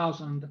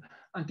 30,000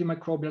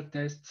 antimicrobial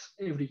tests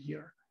every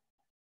year.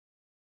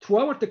 Through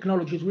our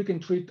technologies, we can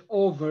treat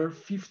over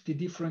 50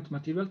 different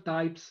material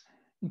types,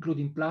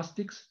 including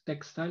plastics,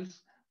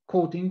 textiles,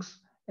 coatings,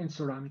 and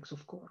ceramics,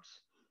 of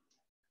course.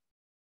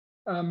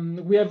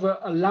 We have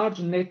a large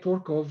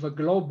network of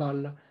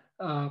global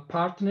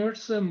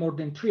partners, more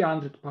than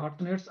 300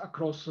 partners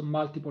across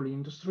multiple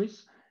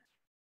industries.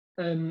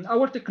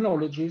 Our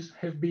technologies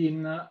have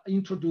been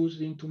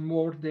introduced into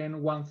more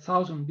than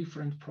 1,000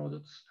 different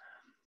products.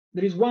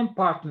 There is one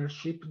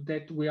partnership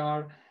that we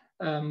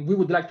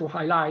would like to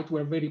highlight.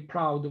 We're very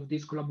proud of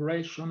this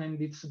collaboration, and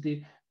it's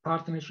the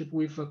partnership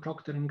with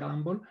Procter &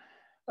 Gamble.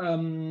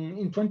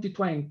 In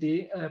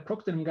 2020,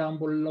 Procter &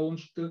 Gamble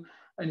launched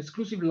an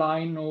exclusive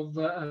line of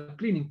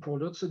cleaning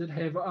products that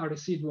have a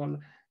residual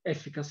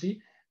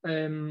efficacy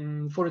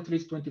for at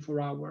least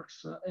 24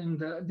 hours. And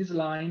this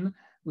line,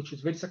 which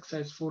is very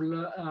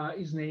successful,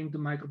 is named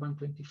Microban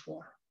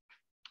 24.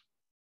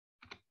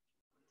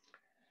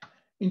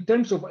 In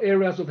terms of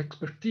areas of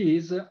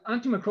expertise,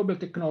 antimicrobial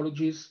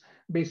technologies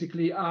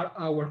basically are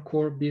our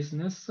core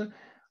business.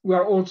 We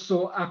are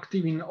also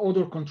active in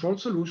odor control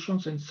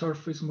solutions and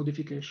surface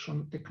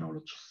modification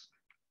technologies.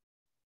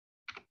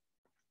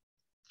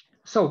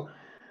 So,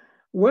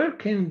 where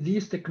can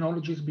these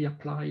technologies be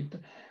applied?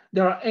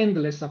 There are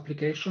endless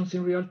applications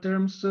in real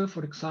terms,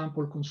 for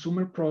example,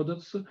 consumer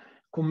products,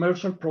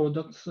 commercial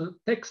products,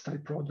 textile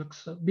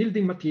products,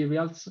 building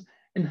materials,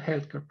 and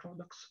healthcare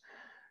products.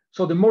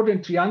 So the more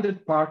than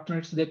 300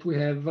 partners that we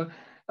have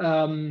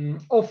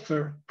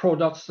offer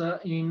products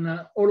in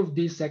all of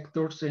these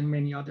sectors and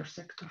many other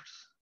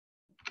sectors.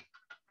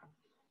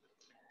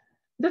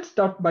 Let's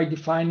start by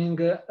defining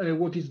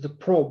what is the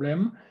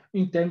problem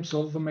in terms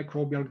of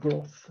microbial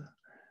growth.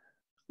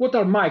 What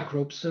are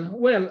microbes?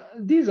 Well,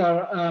 these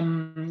are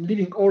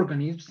living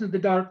organisms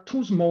that are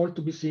too small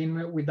to be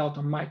seen without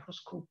a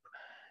microscope.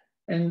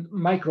 And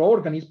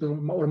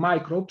microorganisms or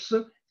microbes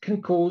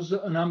can cause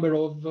a number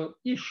of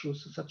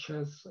issues, such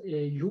as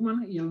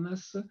human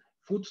illness,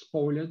 food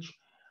spoilage,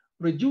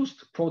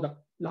 reduced product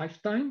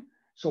lifetime,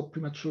 so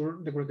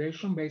premature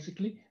degradation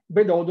basically,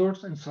 bad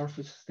odors, and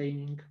surface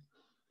staining.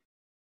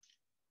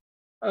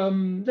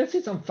 Let's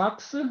see some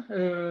facts.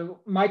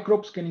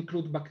 Microbes can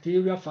include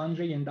bacteria,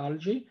 fungi, and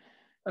algae.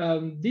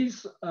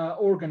 These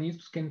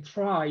organisms can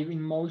thrive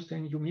in moist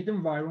and humid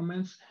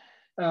environments,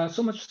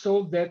 so much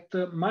so that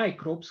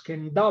microbes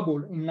can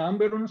double in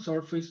number on a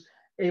surface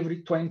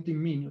every 20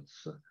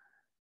 minutes.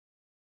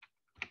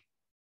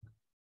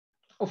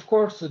 Of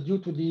course, due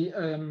to the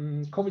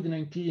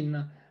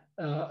COVID-19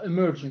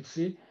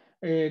 emergency,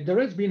 there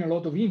has been a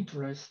lot of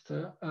interest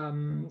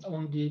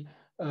on the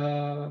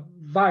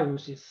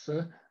viruses,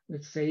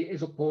 let's say,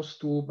 as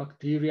opposed to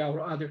bacteria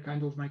or other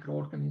kind of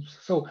microorganisms.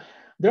 So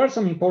there are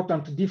some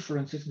important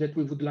differences that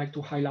we would like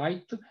to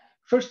highlight.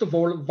 First of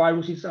all,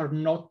 viruses are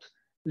not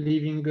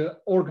living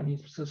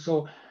organisms.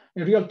 So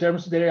in real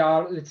terms, they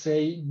are, let's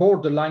say,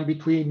 borderline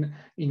between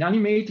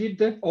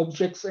inanimated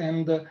objects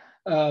and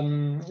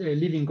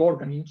living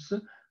organisms.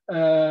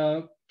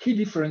 Key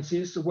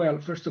differences, well,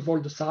 first of all,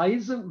 the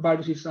size.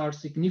 Viruses are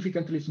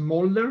significantly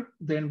smaller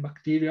than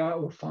bacteria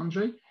or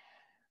fungi.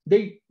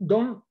 They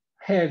don't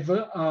have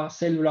a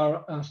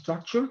cellular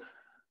structure,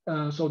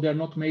 so they're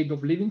not made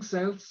of living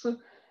cells.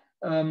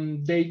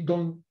 They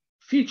don't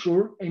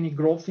feature any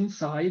growth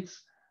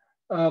insides,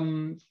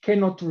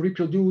 cannot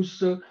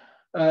reproduce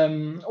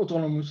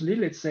autonomously,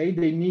 let's say.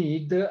 They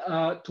need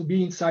to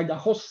be inside a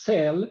host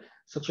cell,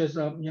 such as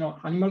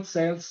animal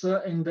cells,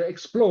 and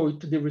exploit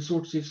the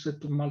resources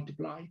to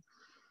multiply.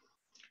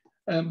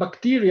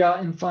 Bacteria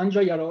and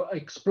fungi are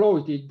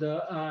exploited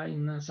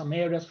in some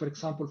areas, for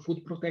example,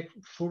 food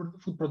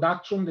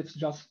production. Let's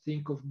just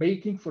think of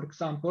baking, for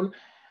example.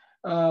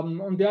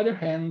 On the other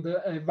hand,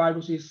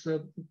 viruses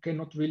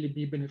cannot really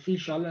be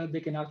beneficial.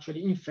 They can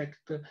actually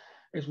infect,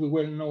 as we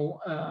well know,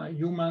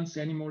 humans,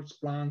 animals,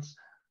 plants,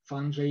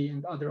 fungi,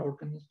 and other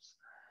organisms.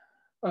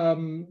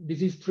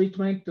 Disease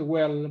treatment,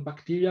 well,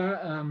 bacteria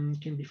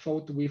can be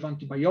fought with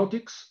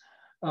antibiotics.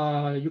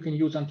 You can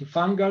use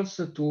antifungals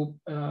to,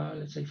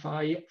 let's say,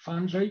 fight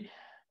fungi.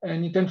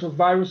 And in terms of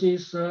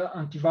viruses,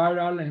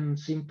 antiviral and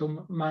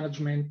symptom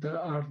management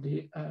are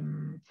the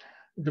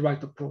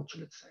right approach,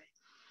 let's say.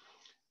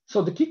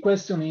 So the key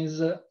question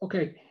is,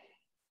 okay,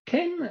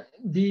 can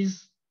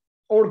these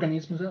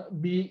organisms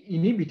be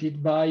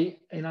inhibited by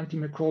an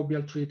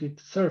antimicrobial treated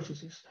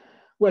surfaces?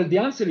 Well, the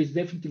answer is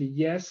definitely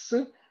yes.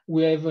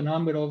 We have a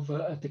number of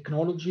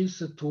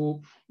technologies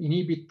to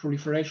inhibit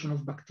proliferation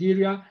of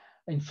bacteria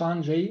and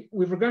fungi.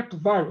 With regard to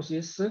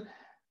viruses,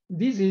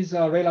 this is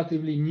a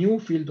relatively new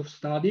field of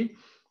study,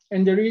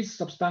 and there is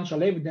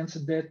substantial evidence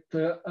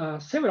that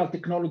several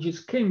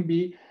technologies can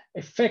be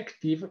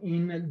effective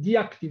in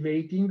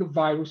deactivating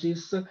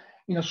viruses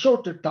in a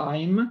shorter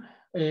time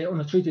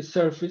on a treated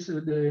surface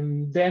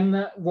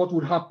than what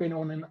would happen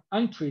on an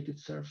untreated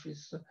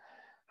surface.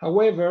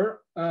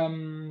 However,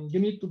 you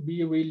need to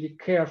be really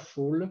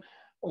careful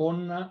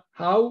on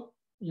how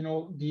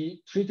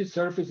the treated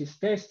surface is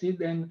tested,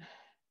 and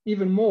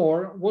even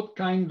more, what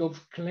kind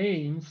of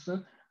claims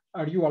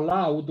are you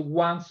allowed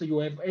once you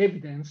have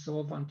evidence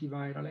of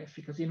antiviral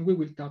efficacy? And we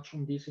will touch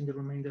on this in the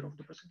remainder of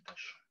the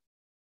presentation.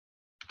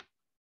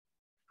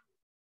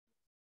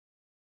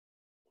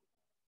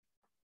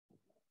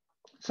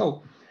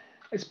 So,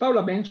 as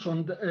Paola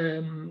mentioned,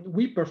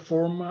 we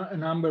perform a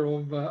number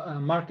of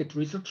market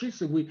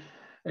researches.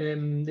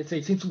 Let's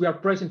say, since we are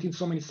present in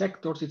so many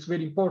sectors, it's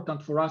very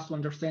important for us to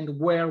understand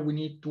where we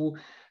need to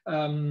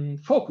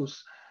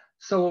focus.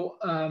 So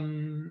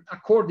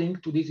according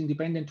to this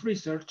independent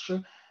research,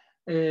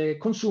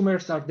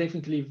 consumers are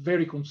definitely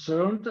very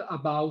concerned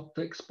about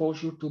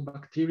exposure to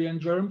bacteria and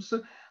germs.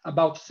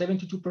 About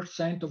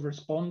 72% of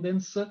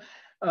respondents,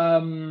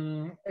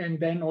 and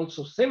then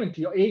also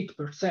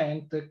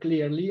 78%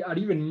 clearly are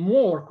even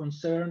more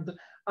concerned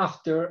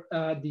after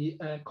the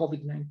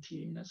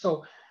COVID-19.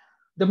 So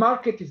the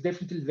market is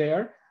definitely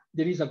there.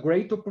 There is a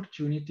great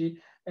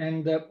opportunity,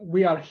 and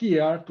we are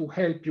here to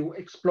help you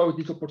exploit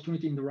this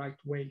opportunity in the right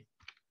way.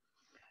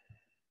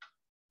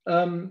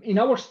 In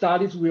our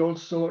studies, we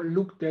also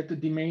looked at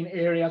the main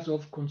areas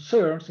of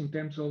concerns in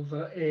terms of,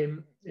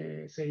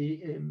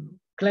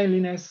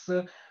 cleanliness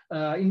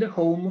in the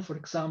home, for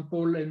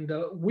example, and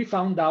we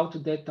found out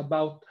that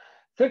about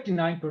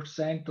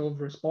 39% of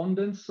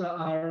respondents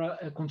are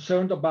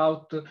concerned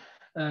about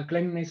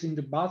cleanliness in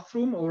the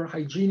bathroom or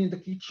hygiene in the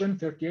kitchen,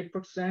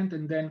 38%,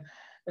 and then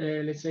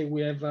let's say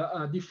we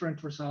have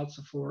different results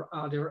for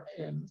other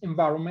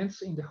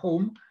environments in the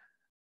home.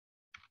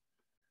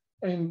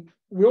 And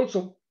we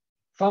also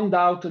found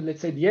out,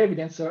 let's say, the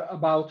evidence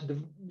about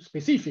the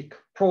specific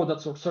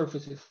products or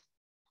surfaces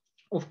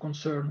of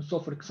concern. So,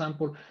 for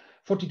example,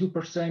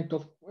 42%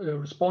 of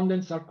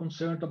respondents are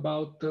concerned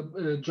about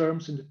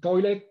germs in the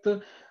toilet.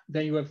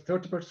 Then you have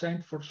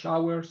 30% for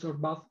showers or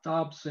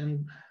bathtubs,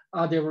 and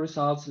other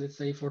results, let's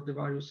say, for the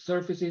various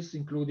surfaces,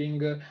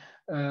 including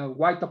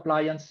white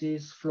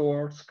appliances,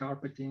 floors,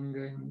 carpeting,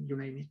 and you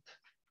name it.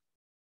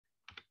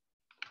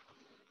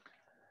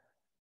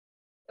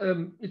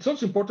 It's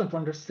also important to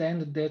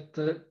understand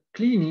that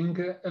cleaning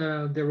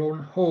their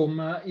own home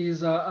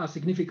is a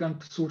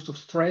significant source of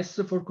stress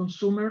for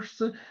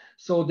consumers.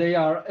 So they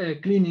are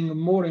cleaning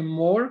more and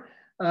more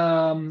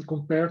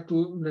compared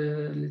to,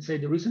 let's say,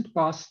 the recent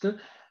past.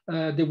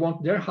 They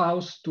want their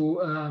house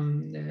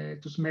to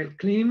smell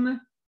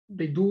clean.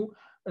 They do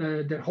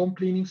their home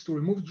cleanings to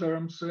remove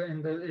germs,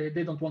 and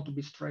they don't want to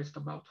be stressed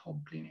about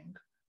home cleaning.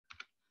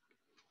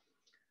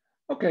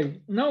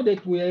 Okay, now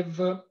that we have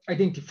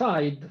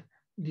identified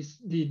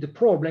the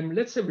problem,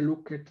 let's have a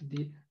look at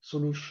the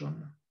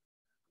solution.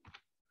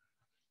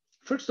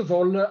 First of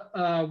all,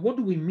 what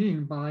do we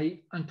mean by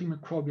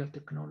antimicrobial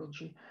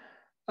technology?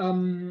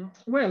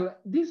 Well,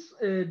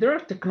 there are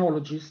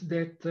technologies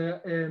that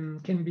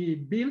can be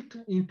built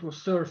into a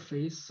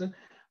surface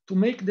to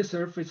make the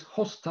surface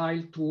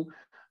hostile to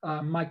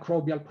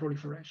microbial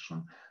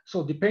proliferation.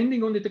 So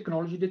depending on the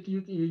technology that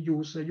you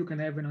use, you can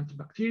have an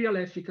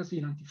antibacterial efficacy,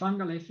 an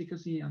antifungal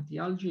efficacy,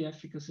 anti-algae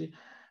efficacy.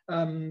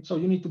 So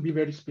you need to be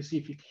very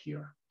specific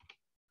here.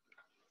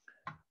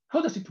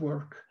 How does it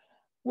work?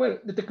 Well,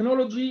 the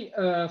technology,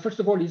 first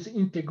of all, is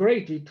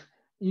integrated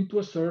into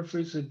a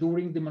surface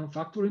during the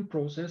manufacturing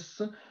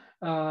process,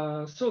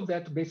 so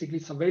that basically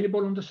it's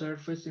available on the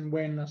surface, and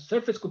when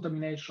surface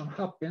contamination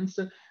happens,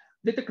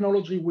 the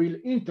technology will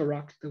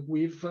interact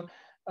with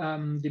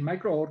the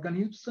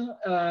microorganisms,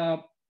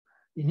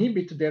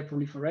 inhibit their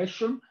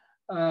proliferation,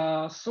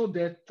 so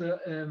that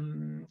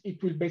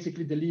it will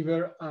basically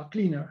deliver a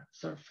cleaner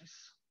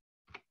surface.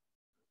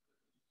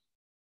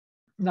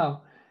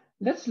 Now,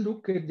 let's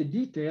look at the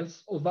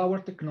details of our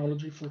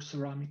technology for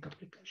ceramic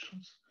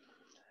applications.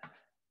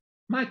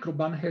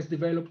 Microban has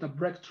developed a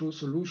breakthrough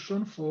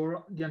solution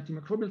for the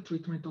antimicrobial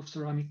treatment of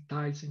ceramic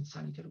tiles in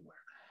sanitary ware.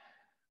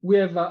 We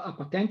have a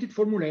patented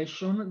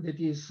formulation that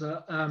is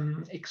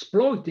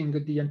exploiting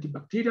the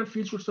antibacterial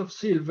features of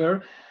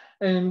silver,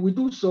 and we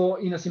do so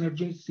in a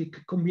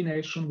synergistic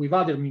combination with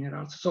other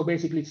minerals. So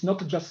basically, it's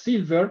not just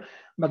silver,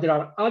 but there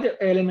are other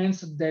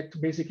elements that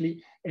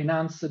basically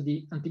enhance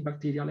the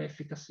antibacterial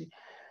efficacy.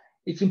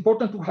 It's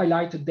important to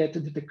highlight that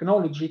the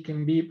technology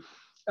can be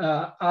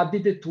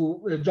added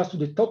to just to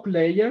the top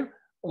layer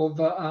of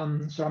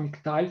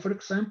ceramic tile, for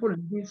example,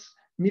 and this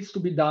needs to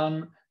be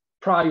done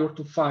prior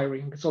to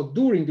firing. So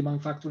during the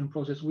manufacturing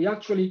process, we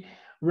actually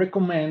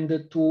recommend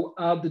to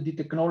add the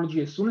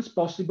technology as soon as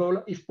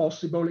possible, if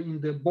possible,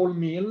 in the ball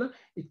mill.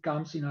 It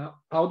comes in a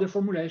powder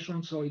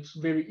formulation, so it's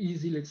very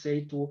easy, let's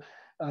say, to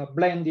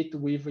blend it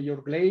with your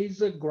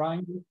glaze,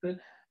 grind it,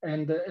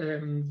 and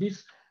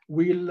this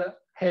will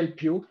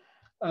help you,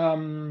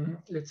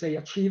 let's say,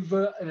 achieve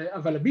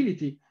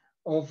availability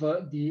of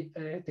the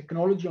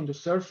technology on the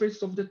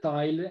surface of the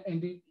tile,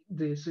 and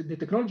the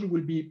technology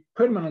will be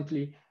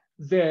permanently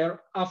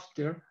there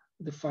after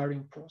the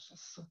firing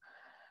process.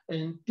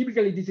 And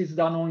typically this is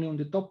done only on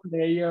the top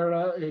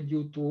layer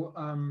due to,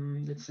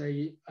 let's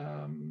say,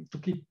 to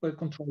keep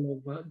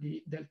control of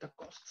the delta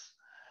costs.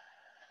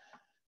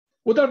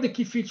 What are the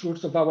key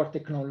features of our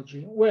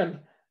technology? Well,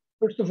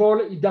 first of all,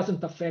 it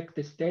doesn't affect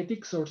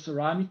aesthetics or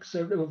ceramics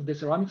of the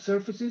ceramic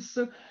surfaces.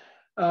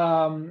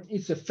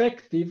 It's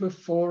effective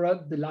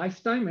for the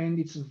lifetime, and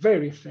it's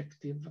very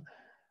effective.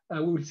 We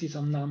will see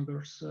some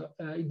numbers.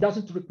 It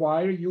doesn't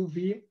require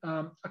UV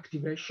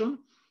activation.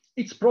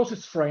 It's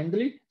process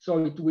friendly,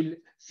 so it will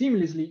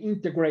seamlessly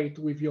integrate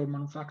with your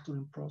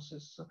manufacturing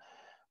process,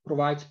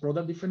 provides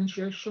product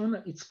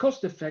differentiation. It's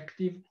cost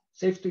effective,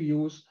 safe to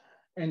use,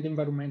 and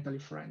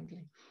environmentally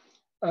friendly.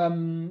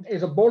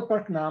 As a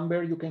ballpark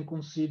number, you can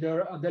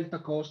consider a delta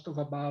cost of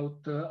about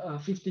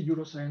 50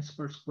 euro cents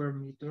per square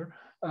meter.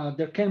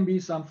 There can be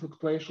some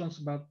fluctuations,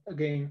 but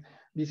again,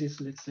 this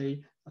is, let's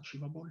say,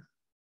 achievable.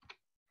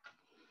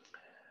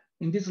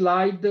 In this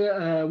slide,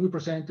 we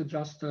present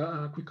just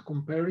a quick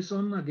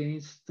comparison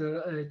against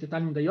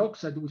titanium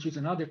dioxide, which is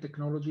another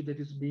technology that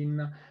has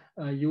been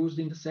used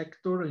in the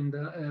sector in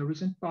the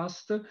recent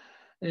past.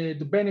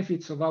 The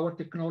benefits of our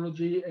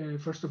technology,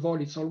 first of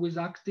all, it's always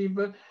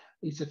active.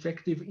 It's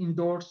effective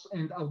indoors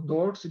and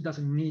outdoors. It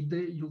doesn't need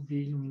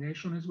UV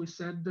illumination, as we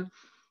said.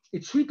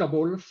 It's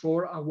suitable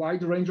for a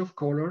wide range of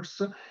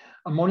colors.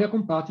 Ammonia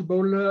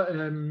compatible.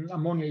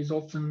 Ammonia is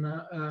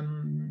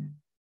often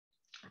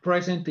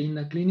present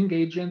in cleaning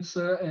agents,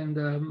 and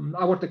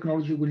our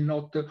technology will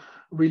not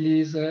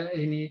release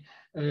any,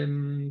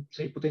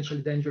 say,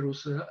 potentially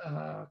dangerous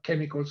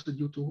chemicals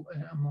due to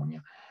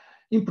ammonia.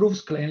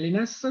 Improves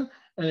cleanliness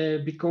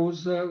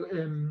because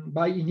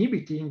by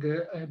inhibiting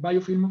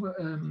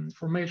biofilm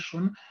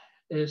formation,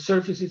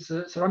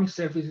 ceramic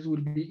surfaces will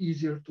be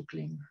easier to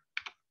clean.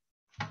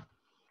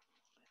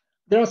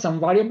 There are some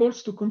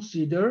variables to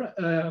consider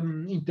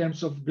in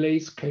terms of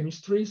glaze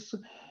chemistries.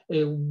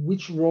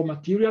 Which raw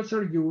materials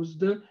are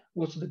used,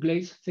 what's the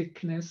glaze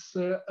thickness,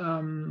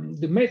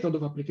 the method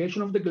of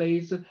application of the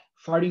glaze,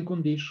 firing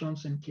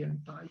conditions, and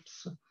kiln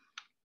types.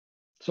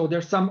 So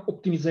there's some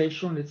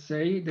optimization, let's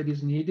say, that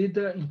is needed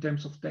in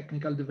terms of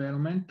technical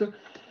development.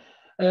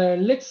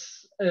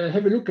 Let's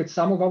have a look at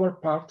some of our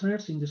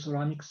partners in the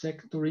ceramic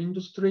sector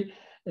industry.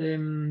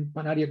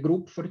 Panaria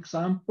Group, for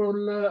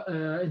example,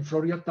 and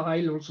Florida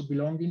Tile also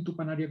belonging to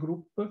Panaria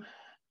Group.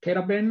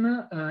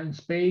 Microban in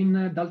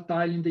Spain,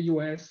 Daltile in the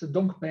US,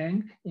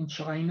 Dongpeng in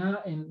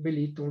China, and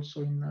Belit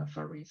also in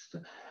Far East.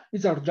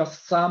 These are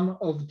just some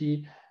of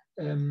the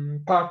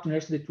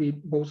partners that we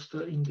boast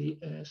in the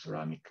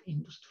ceramic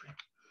industry.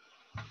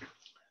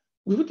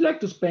 We would like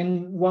to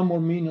spend one more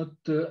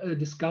minute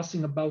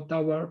discussing about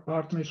our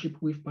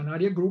partnership with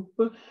Panaria Group.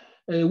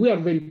 We are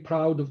very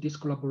proud of this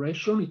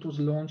collaboration. It was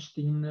launched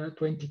in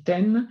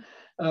 2010.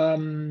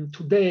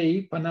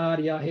 Today,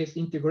 Panaria has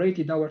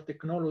integrated our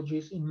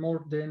technologies in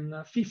more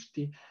than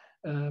 50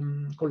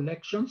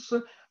 collections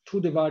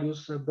through the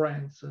various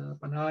brands,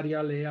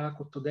 Panaria, Lea,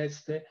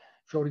 Cottodeste,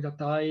 Florida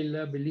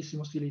Tile,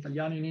 Bellissimo Stile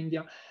Italiano in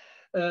India.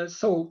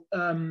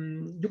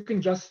 You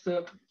can just,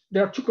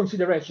 there are two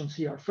considerations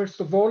here. First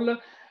of all,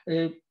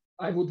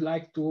 I would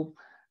like to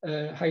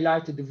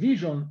highlight the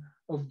vision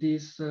of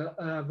this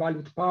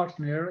valued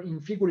partner in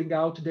figuring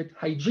out that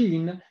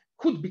hygiene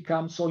could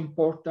become so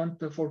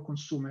important for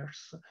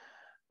consumers.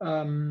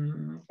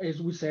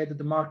 As we said,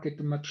 the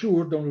market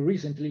matured only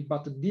recently,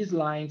 but these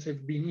lines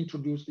have been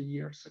introduced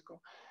years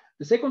ago.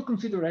 The second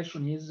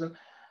consideration is,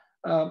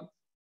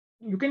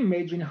 you can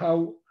imagine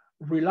how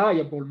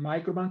reliable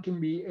Microban can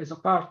be as a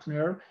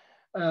partner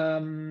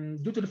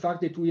due to the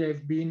fact that we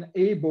have been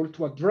able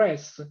to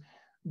address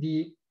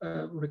the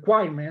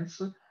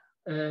requirements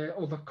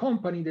of a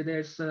company that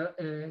has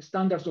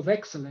standards of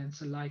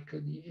excellence like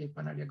the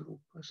Panaria Group.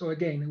 So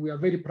again, we are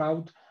very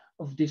proud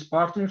of this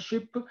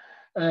partnership.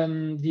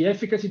 The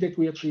efficacy that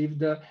we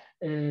achieved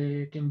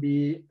can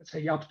be,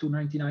 say, up to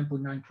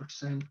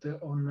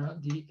 99.9% on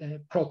the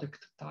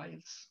Protect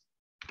tiles.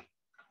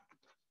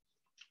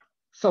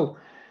 So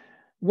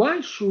why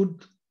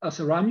should a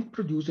ceramic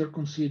producer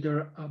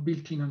consider a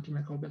built-in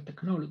antimicrobial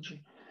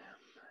technology?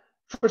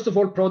 First of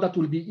all, product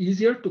will be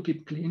easier to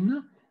keep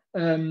clean.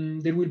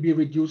 There will be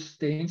reduced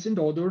stains and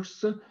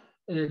odors.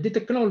 The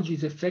technology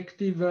is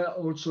effective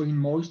also in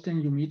moist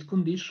and humid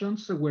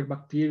conditions where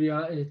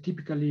bacteria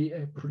typically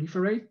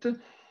proliferate.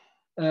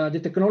 The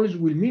technology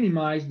will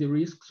minimize the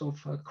risks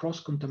of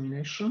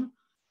cross-contamination.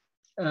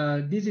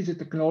 This is a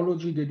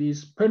technology that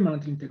is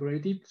permanently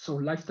integrated, so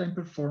lifetime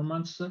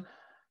performance.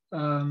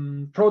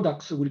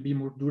 Products will be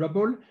more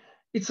durable.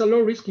 It's a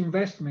low-risk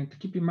investment.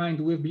 Keep in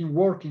mind, we've been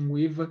working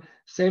with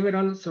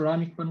several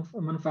ceramic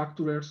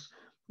manufacturers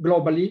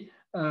globally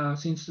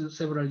since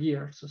several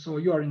years, so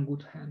you are in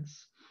good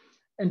hands.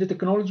 And the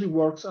technology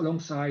works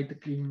alongside the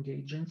cleaning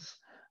agents.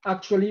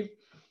 Actually,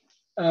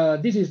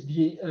 this is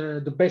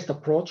the best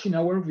approach in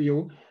our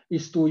view,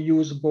 is to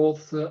use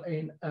both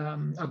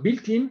a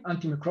built-in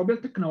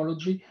antimicrobial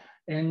technology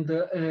and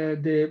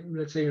the,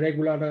 let's say,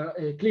 regular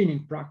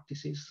cleaning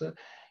practices.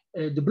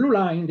 The blue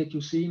line that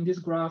you see in this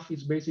graph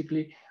is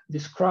basically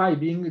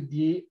describing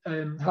the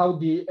how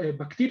the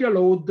bacterial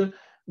load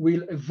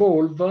will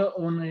evolve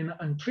on an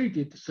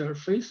untreated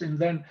surface, and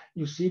then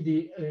you see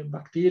the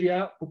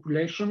bacteria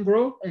population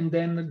grow and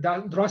then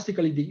that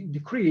drastically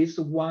decrease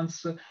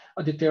once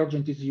a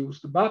detergent is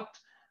used. But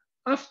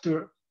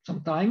after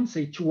some time,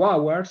 say 2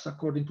 hours,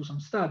 according to some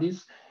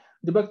studies,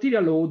 the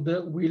bacterial load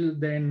will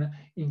then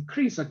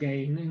increase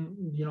again,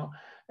 and,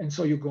 and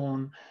so you go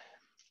on.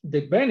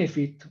 The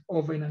benefit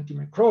of an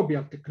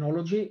antimicrobial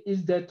technology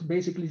is that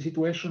basically the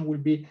situation will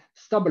be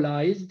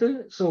stabilized.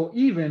 So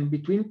even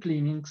between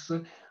cleanings,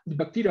 the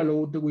bacterial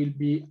load will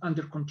be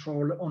under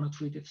control on a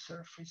treated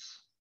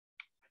surface.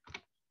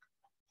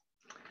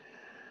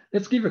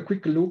 Let's give a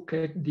quick look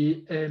at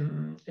the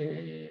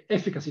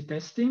efficacy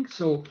testing.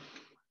 So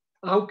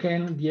how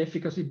can the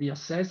efficacy be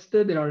assessed?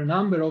 There are a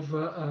number of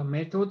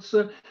methods.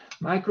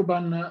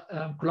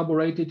 Microban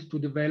collaborated to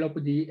develop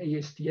the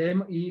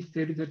ASTM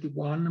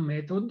E3031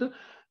 method.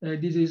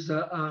 This is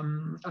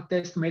a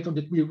test method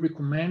that we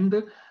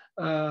recommend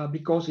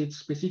because it's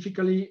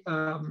specifically,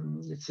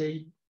 let's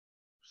say,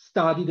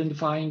 studied and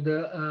defined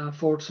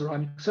for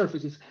ceramic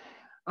surfaces.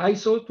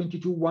 ISO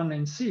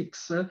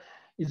 22196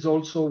 is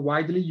also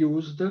widely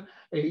used.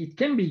 It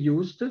can be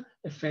used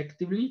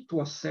effectively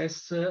to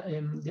assess the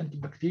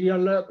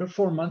antibacterial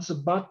performance,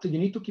 but you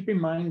need to keep in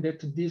mind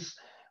that this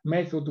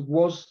method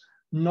was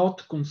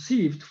not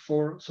conceived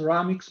for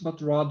ceramics,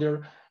 but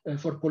rather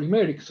for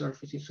polymeric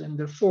surfaces. And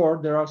therefore,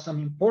 there are some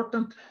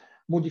important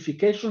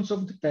modifications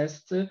of the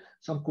test,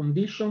 some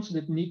conditions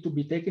that need to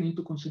be taken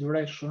into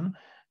consideration,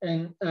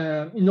 and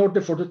in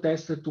order for the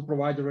test to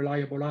provide a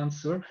reliable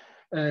answer.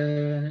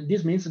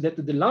 This means that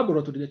the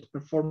laboratory that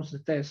performs the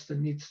test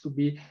needs to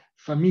be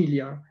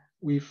familiar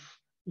with,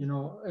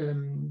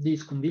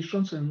 these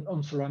conditions and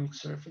on ceramic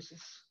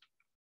surfaces.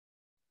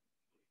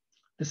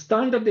 The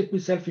standard that we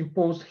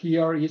self-imposed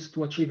here is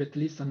to achieve at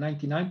least a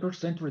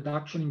 99%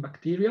 reduction in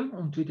bacteria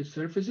on treated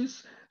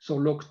surfaces, so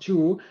log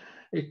 2.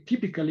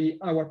 Typically,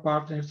 our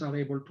partners are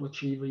able to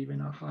achieve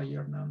even a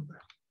higher number.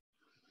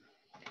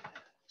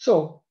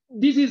 So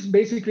this is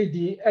basically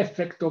the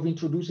effect of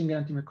introducing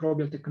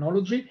antimicrobial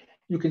technology.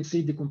 You can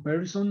see the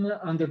comparison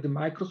under the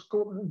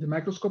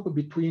microscope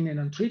between an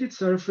untreated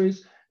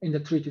surface and a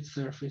treated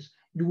surface.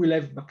 You will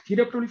have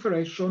bacterial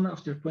proliferation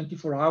after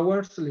 24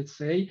 hours, let's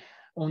say,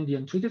 on the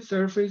untreated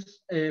surface,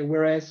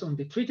 whereas on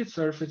the treated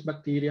surface,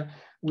 bacteria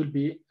will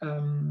be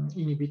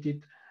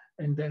inhibited,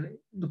 and then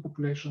the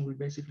population will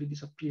basically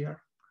disappear.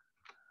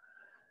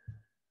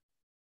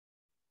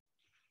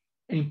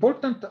 An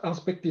important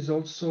aspect is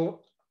also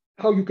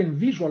how you can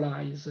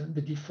visualize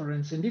the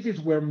difference, and this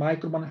is where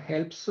Microban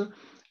helps.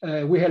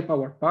 We help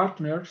our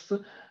partners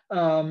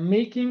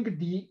making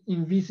the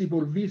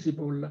invisible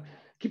visible.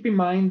 Keep in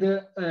mind,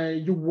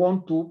 you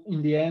want to,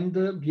 in the end,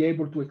 be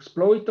able to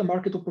exploit a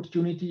market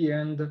opportunity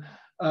and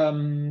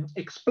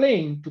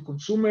explain to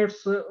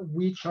consumers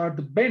which are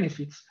the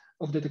benefits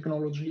of the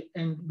technology.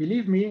 And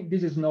believe me,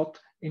 this is not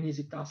an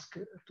easy task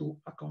to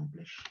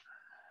accomplish.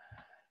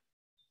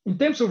 In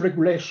terms of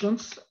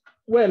regulations,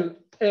 well,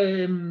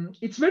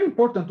 it's very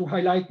important to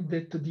highlight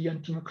that the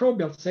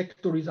antimicrobial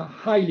sector is a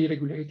highly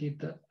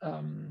regulated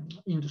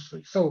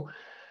industry. So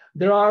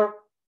there are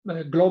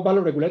global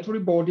regulatory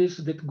bodies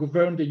that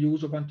govern the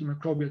use of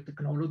antimicrobial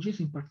technologies,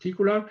 in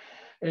particular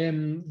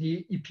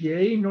the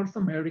EPA in North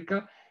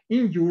America,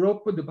 in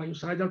Europe, the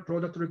biocidal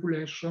product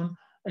regulation,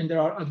 and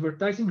there are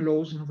advertising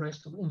laws in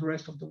the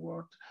rest of the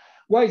world.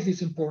 Why is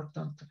this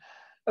important?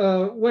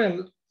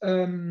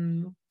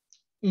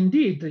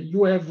 Indeed,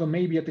 you have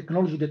maybe a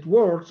technology that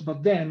works,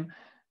 but then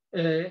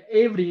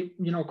every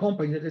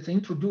company that has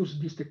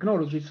introduced these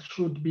technologies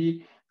should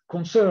be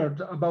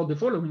concerned about the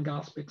following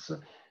aspects.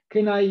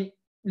 Can I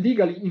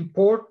legally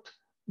import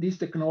this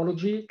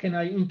technology? Can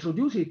I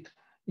introduce it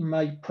in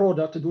my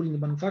product during the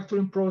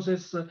manufacturing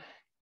process?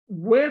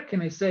 Where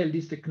can I sell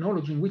this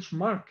technology, in which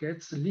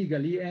markets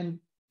legally? And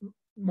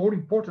more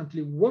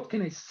importantly, what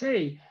can I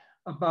say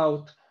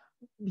about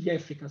the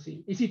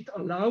efficacy? Is it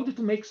allowed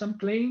to make some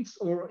claims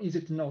or is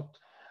it not?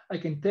 I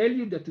can tell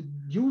you that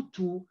due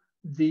to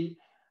the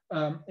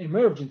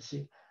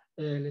emergency,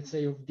 let's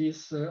say, of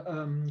this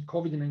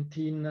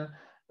COVID-19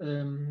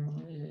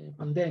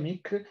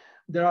 pandemic,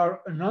 there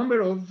are a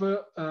number of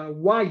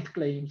wild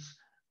claims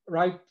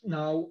right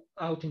now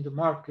out in the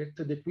market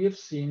that we have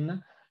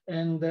seen,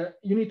 and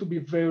you need to be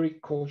very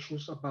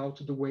cautious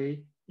about the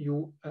way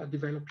you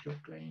develop your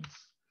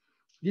claims.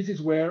 This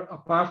is where a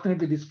partner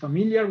that is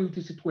familiar with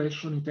the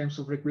situation in terms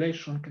of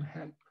regulation can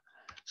help.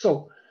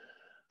 So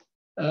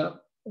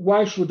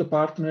why should a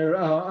partner,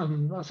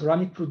 a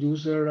ceramic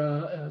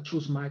producer,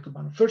 choose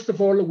Microban? First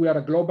of all, we are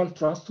a global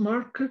trust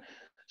mark.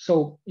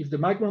 So if the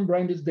Microban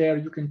brand is there,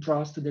 you can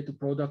trust that the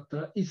product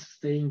is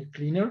staying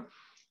cleaner.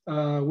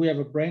 We have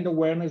a brand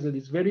awareness that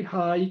is very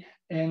high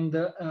and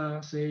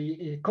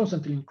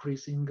constantly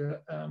increasing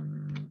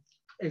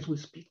as we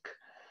speak.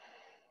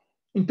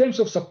 In terms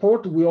of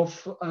support, we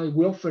offer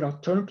a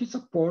turnkey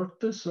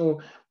support,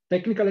 so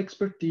technical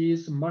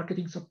expertise,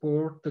 marketing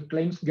support,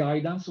 claims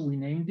guidance, we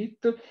named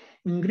it,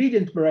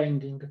 ingredient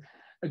branding.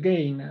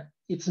 Again,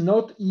 it's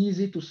not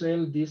easy to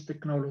sell these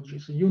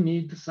technologies. You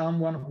need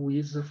someone who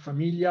is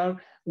familiar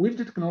with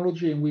the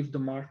technology and with the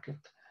market,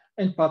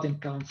 and patent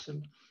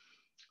counsel.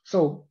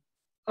 So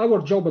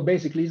our job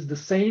basically is the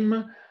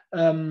same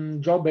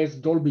job as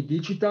Dolby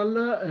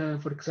Digital,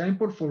 for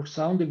example, for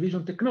sound and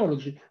vision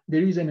technology.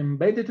 There is an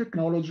embedded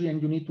technology and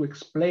you need to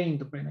explain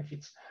the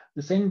benefits.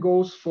 The same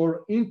goes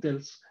for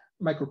Intel's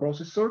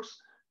microprocessors.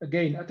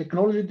 Again, a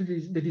technology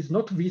that is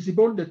not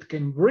visible, that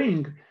can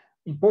bring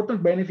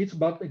important benefits,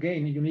 but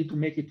again, you need to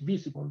make it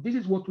visible. This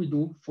is what we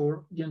do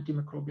for the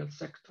antimicrobial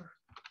sector.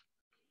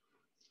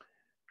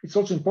 It's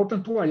also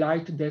important to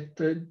highlight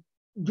that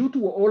Due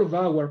to all of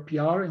our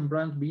PR and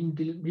brand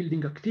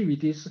building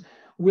activities,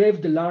 we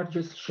have the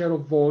largest share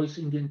of voice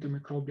in the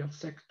antimicrobial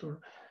sector.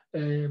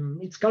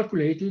 It's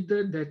calculated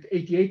that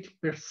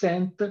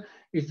 88%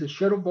 is the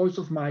share of voice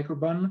of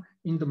Microban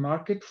in the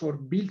market for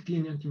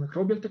built-in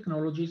antimicrobial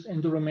technologies,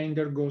 and the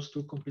remainder goes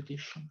to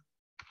competition.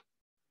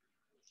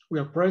 We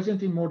are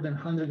present in more than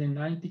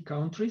 190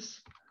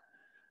 countries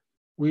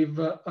with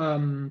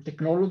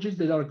technologies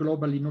that are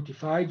globally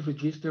notified,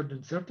 registered,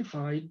 and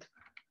certified.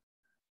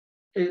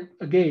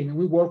 Again,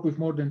 we work with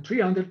more than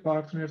 300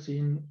 partners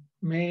in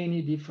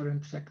many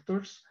different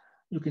sectors.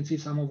 You can see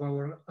some of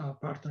our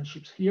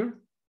partnerships here.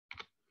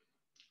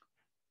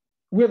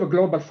 We have a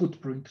global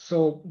footprint.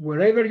 So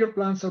wherever your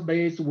plants are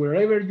based,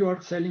 wherever you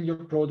are selling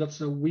your products,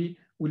 we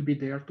will be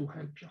there to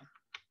help you.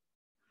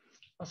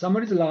 A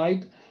summary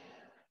slide.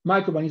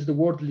 Microban is the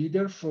world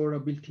leader for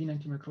built-in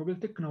antimicrobial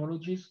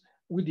technologies.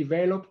 We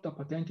developed a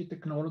patented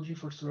technology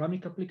for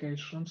ceramic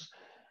applications.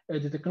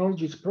 The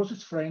technology is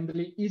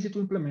process-friendly, easy to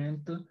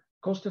implement,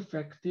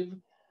 cost-effective,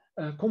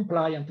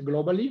 compliant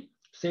globally,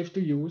 safe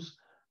to use,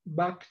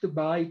 backed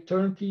by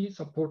turnkey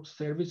support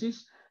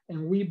services,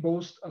 and we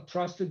boast a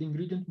trusted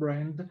ingredient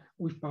brand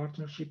with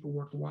partnership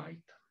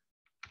worldwide.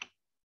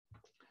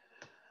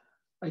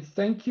 I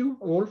thank you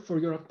all for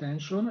your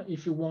attention.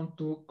 If you want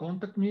to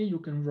contact me, you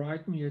can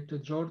write me at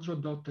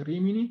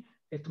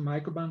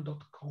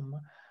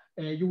giorgio.rimini@microban.com.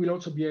 You will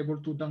also be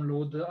able to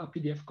download a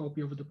PDF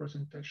copy of the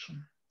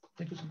presentation.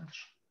 Thank you so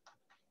much.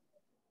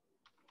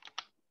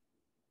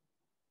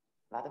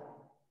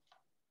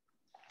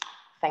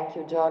 Thank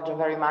you, Giorgio,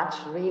 very much.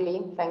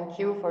 Really, thank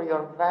you for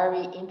your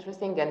very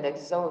interesting and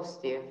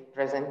exhaustive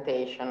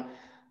presentation.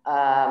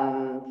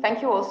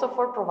 Thank you also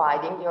for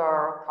providing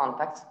your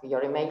contacts,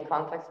 your email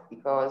contacts,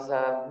 because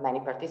many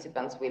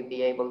participants will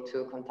be able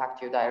to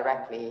contact you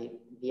directly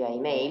via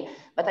email.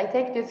 But I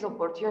take this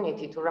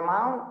opportunity to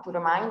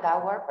remind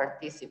our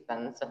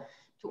participants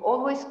to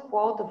always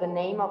quote the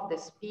name of the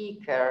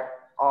speaker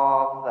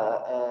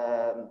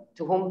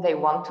to whom they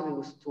want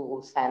to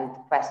send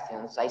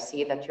questions. I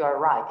see that you are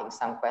writing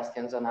some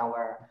questions on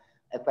our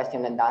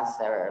question and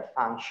answer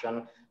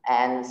function,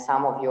 and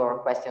some of your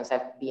questions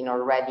have been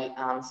already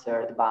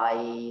answered by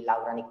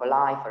Laura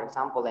Niccolai, for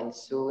example, and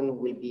soon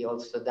will be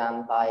also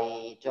done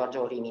by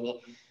Giorgio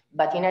Rimini.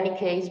 But in any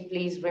case,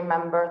 please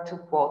remember to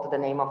quote the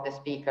name of the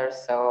speaker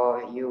so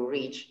you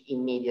reach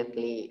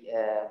immediately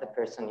the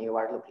person you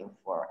are looking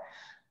for.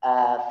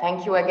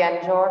 Thank you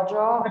again,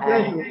 Giorgio.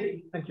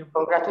 Thank you.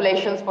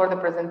 Congratulations for the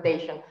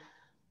presentation.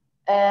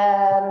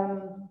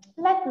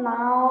 Let's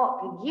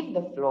now give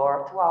the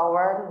floor to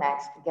our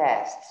next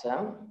guests.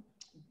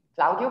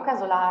 Claudio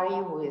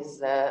Casolari, who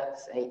is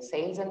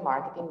Sales and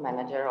Marketing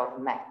Manager of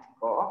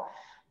Metco,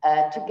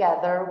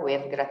 together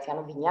with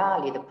Graziano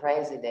Vignali, the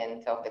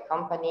president of the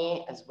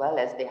company, as well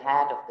as the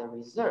head of the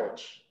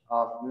research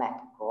of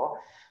Metco.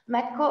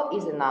 Metco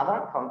is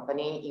another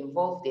company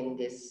involved in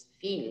this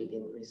field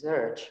in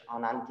research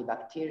on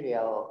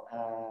antibacterial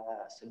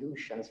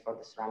solutions for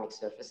the ceramic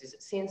surfaces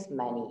since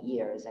many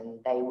years,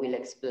 and they will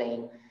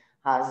explain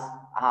us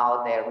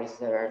how their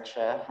research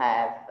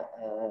have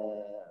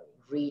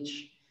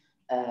reached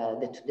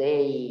the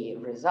today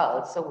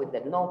results with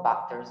the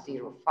NoBacter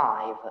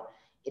 05,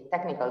 a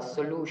technical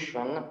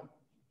solution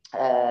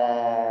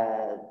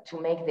to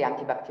make the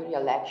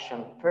antibacterial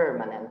action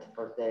permanent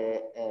for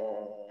the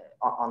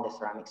on the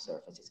ceramic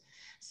surfaces.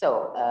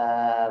 So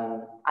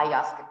I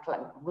ask,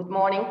 good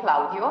morning,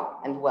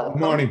 Claudio, and welcome.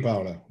 Good morning,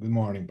 Paola. Good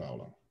morning,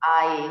 Paola.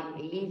 I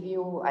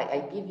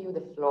give you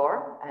the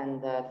floor,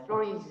 and the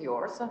floor is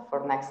yours for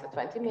the next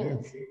 20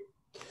 minutes.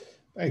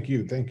 Thank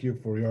you. Thank you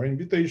for your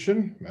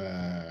invitation.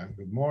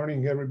 Good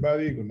morning,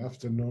 everybody. Good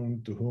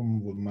afternoon to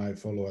whom might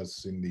follow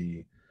us in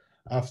the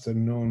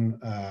afternoon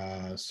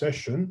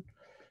session.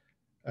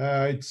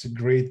 It's a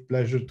great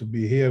pleasure to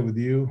be here with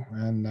you,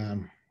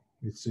 and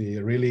it's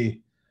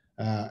really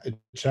a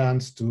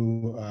chance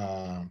to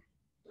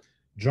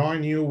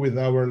join you with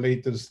our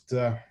latest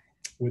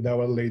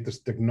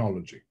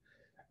technology.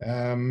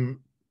 The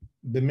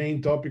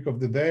main topic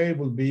of the day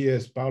will be,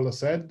 as Paola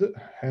said,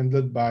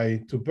 handled by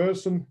two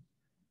persons.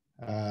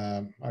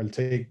 I'll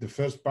take the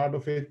first part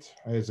of it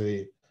as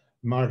a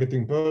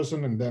marketing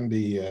person, and then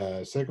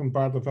the second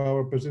part of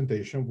our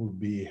presentation will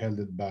be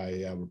held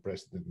by our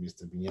president,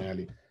 Mr.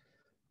 Vignali,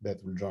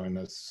 that will join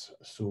us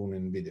soon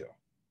in video.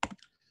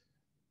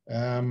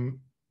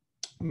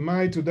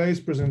 My today's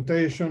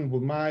presentation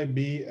might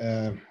be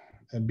a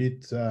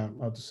bit,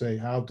 how to say,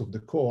 out of the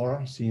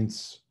core,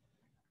 since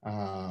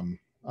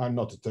I'm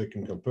not a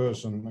technical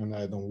person and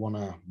I don't want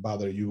to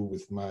bother you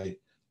with my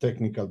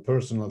technical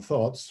personal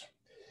thoughts.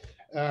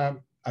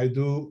 I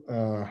do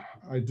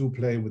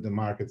play with the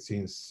market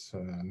since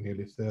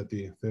nearly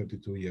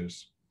 32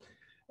 years.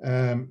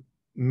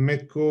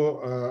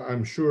 Metco,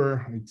 I'm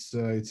sure it's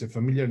a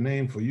familiar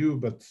name for you,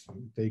 but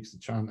I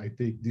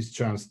take this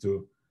chance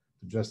to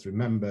just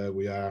remember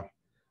we are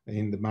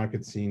in the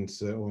market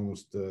since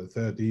almost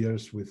 30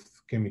 years with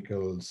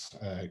chemicals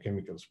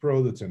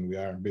products, and we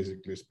are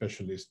basically a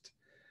specialist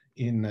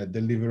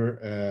deliver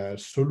a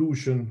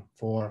solution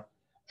for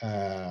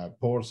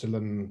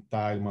porcelain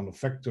tile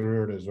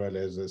manufacturer as well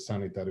as a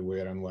sanitary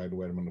ware and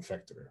whiteware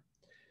manufacturer.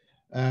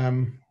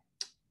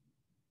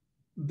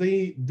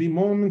 The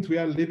moment we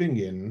are living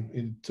in,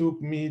 it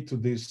took me to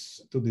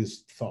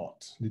this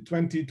thought. The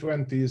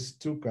 2020s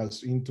took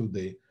us into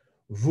the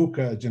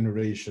VUCA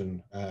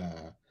generation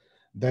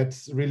that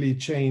really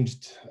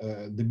changed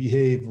the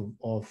behavior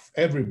of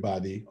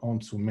everybody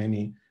onto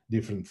many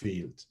different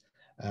fields,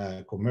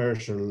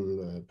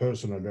 commercial,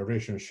 personal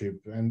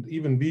relationship, and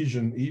even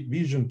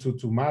vision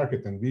to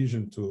market and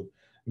vision to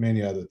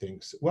many other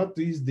things. What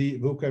is the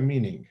VUCA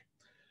meaning?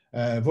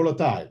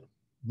 Volatile.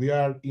 We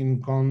are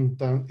in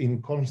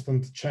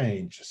constant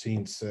change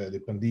since the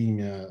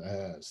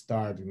pandemic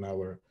started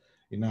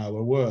in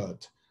our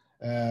world.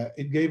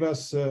 It gave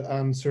us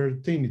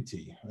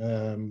uncertainty.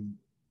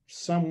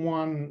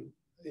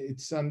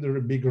 It's under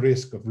a big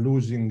risk of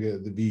losing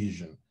the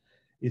vision.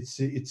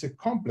 It's a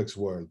complex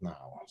world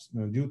now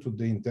due to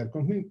the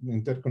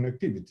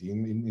interconnectivity.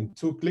 In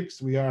 2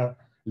 clicks, we are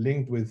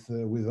linked with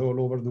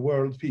all over the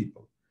world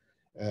people.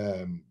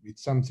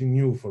 It's something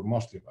new for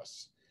most of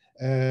us.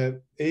 A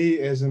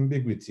as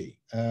ambiguity.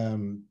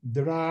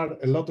 There are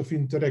a lot of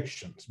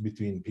interactions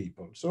between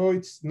people, so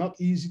it's not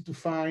easy to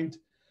find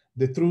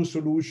the true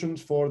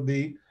solutions for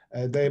the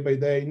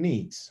day-by-day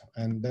needs,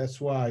 and that's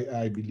why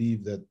I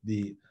believe that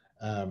the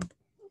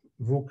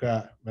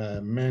VUCA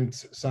meant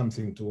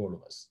something to all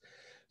of us.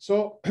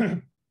 So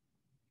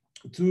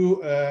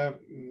to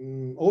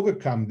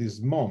overcome this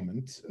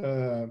moment,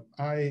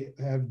 I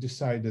have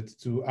decided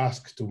to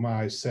ask to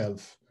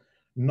myself,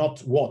 not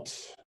what,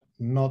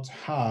 not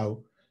how,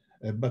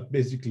 but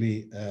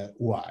basically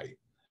why.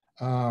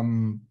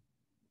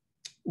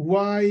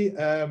 Why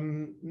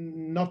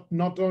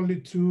not only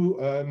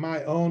to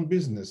my own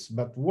business,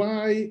 but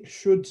why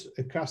should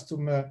a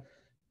customer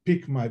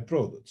pick my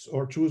products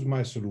or choose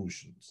my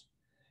solutions?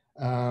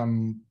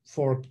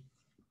 For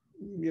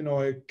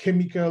a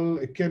chemical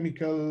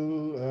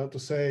to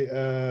say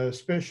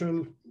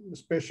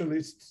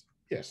specialists,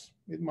 yes,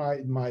 it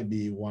might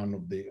be one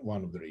of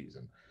the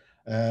reasons.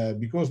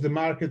 Because the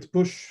market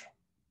push,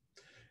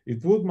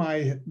 it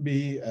might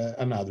be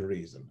another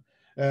reason.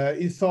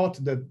 He thought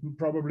that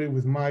probably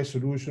with my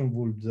solution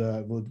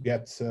would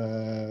get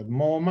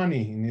more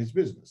money in his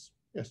business.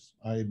 Yes,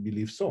 I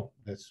believe so.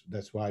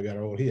 That's why we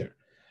are all here.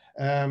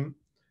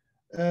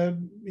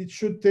 It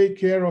should take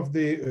care of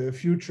the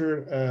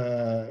future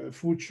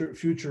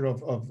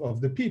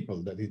of the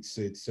people that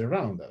it's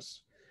around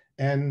us,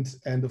 and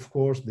of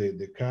course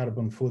the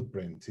carbon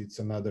footprint. It's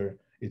another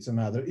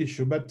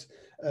issue. But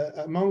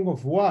among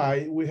of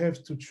why, we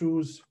have to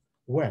choose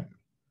when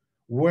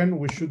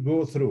we should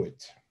go through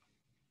it.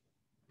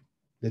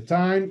 The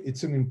time,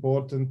 it's an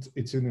important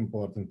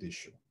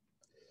issue.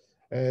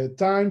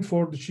 Time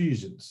for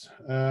decisions.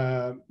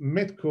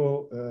 Metco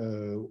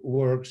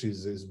works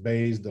is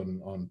based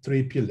on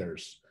 3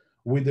 pillars.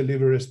 We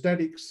deliver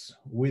aesthetics,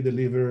 we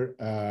deliver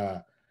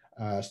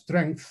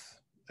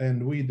strength,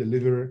 and we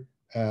deliver,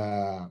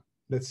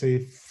 let's say,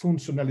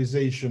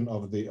 functionalization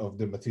of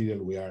the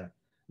material we are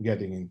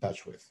getting in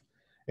touch with.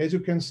 As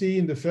you can see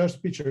in the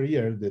first picture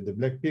here, the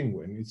black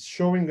penguin, it's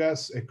showing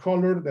us a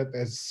color that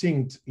has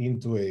synced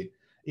into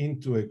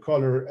a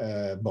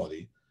color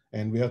body.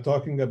 And we are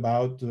talking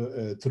about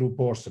through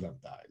porcelain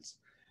tiles.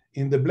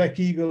 In the black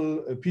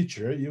eagle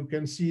picture, you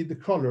can see the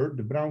color,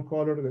 the brown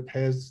color that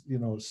has,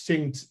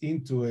 synced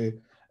into a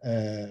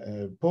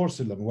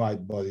porcelain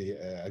white body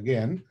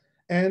again.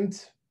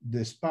 And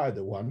the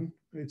spider one,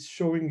 it's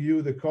showing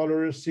you the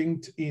color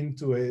synced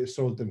into a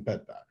salt and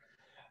pepper.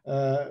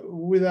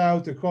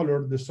 Without a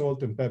color, the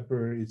salt and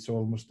pepper, it's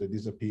almost a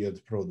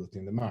disappeared product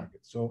in the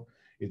market. So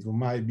it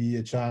might be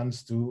a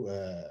chance to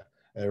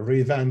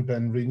revamp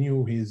and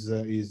renew his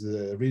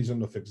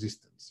reason of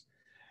existence.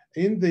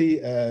 In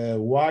the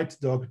white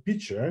dog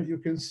picture, you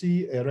can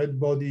see a red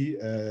body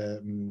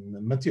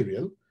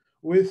material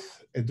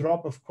with a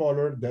drop of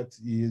color that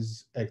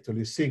is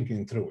actually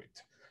sinking through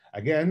it.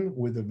 Again,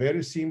 with a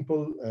very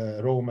simple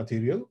raw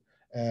material,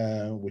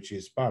 which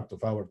is part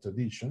of our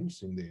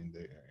traditions in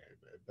the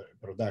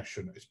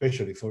production,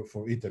 especially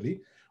for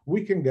Italy,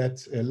 we can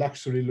get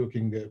luxury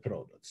looking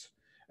products.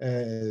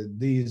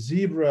 The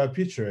zebra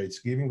picture, it's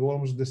giving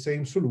almost the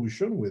same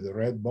solution with a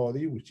red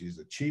body, which is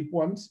a cheap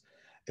ones,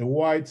 a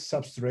white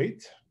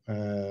substrate,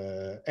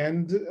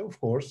 and of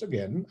course,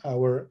 again,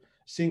 our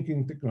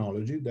sinking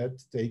technology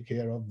that take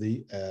care of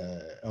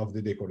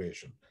the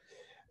decoration.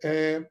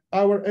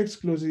 Our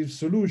exclusive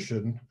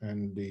solution,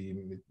 and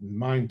the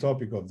main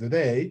topic of the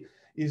day,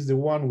 is the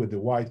one with the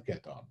white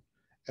cat on.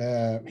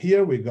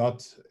 Here we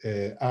got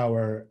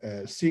our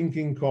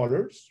sinking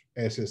colors,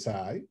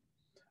 SSI,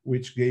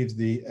 which gives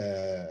the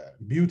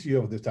beauty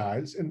of the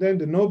tiles, and then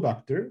the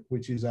no-bacter,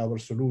 which is our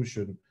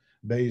solution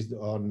based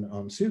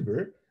on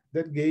silver,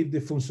 that gave the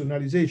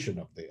functionalization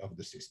of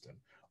the system.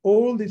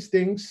 All these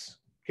things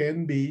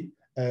can be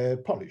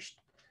polished,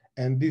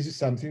 and this is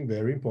something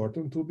very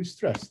important to be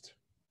stressed.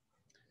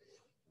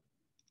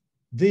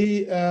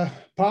 The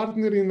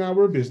partner in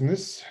our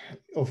business,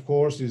 of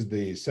course, is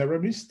the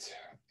ceramist,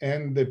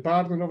 and the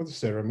partner of the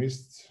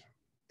ceramist,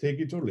 take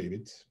it or leave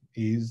it,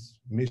 is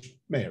Miss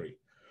Mary,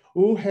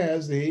 who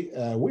has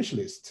a wish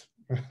list,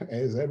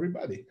 as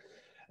everybody.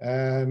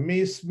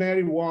 Miss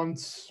Mary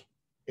wants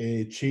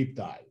a cheap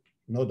tile,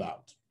 no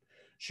doubt.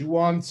 She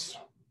wants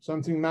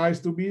something nice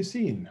to be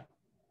seen.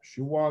 She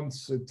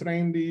wants a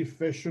trendy,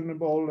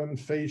 fashionable, and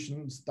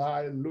fashion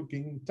style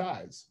looking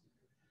tiles.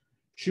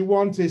 She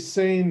wants a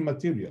sane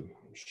material.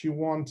 She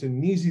wants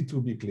an easy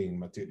to be clean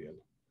material.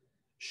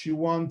 She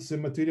wants a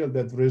material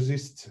that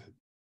resists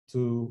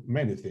to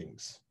many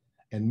things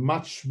and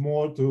much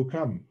more to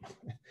come.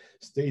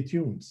 Stay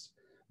tuned.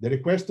 The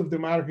request of the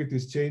market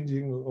is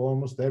changing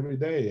almost every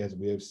day, as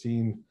we have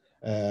seen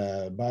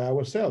by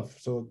ourselves.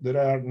 So there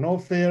are no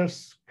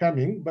fairs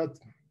coming, but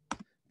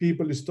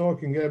people is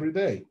talking every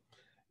day,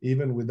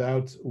 even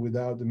without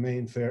the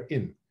main fair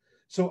in.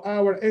 So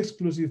our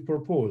exclusive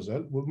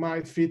proposal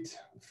might fit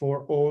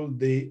for all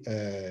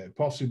the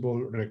possible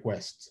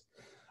requests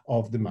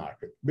of the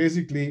market.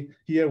 Basically,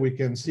 here we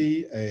can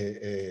see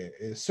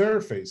a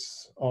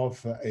surface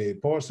of a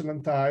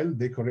porcelain tile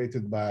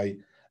decorated by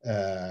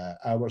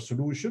our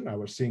solution,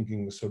 our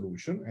sinking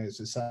solution,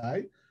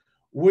 SSI,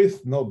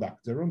 with no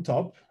bacter on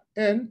top.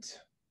 And,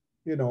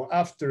 you know,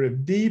 after a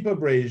deep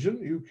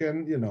abrasion, you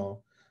can, you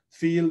know,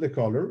 feel the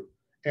color,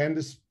 and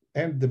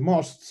the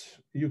most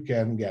you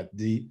can get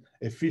the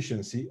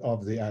efficiency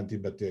of the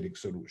antibacterial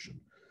solution.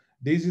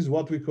 This is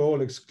what we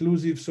call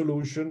exclusive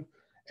solution,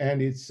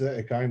 and it's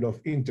a kind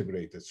of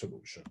integrated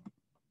solution.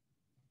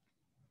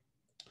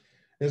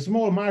 A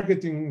small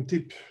marketing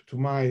tip to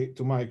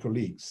my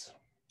colleagues.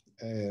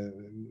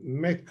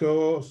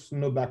 Metco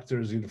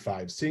Snowbacter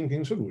 05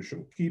 sinking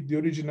solution, keep the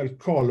original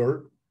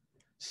color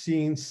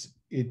since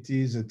it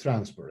is a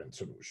transparent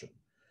solution.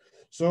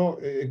 So,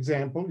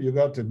 example, you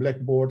got a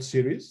blackboard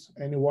series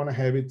and you want to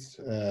have it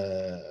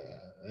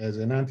as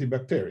an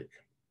antibacterial.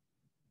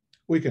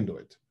 We can do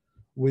it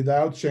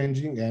without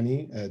changing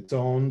any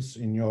tones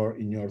in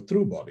your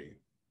true body.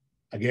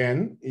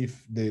 Again,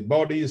 if the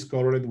body is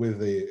colored with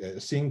the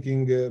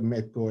sinking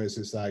Metco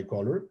SSI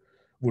color,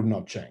 would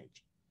not change.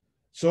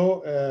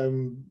 So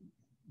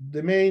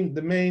the main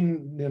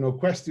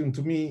question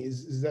to me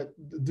is that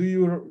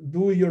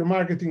do your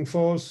marketing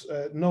force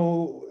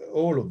know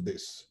all of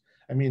this?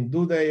 I mean,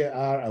 do they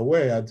are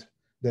aware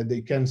that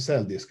they can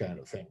sell these kind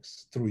of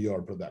things through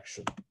your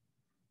production?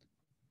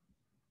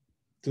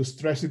 To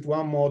stress it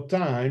one more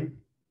time,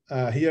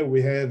 here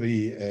we have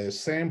a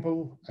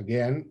sample,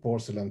 again,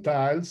 porcelain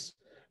tiles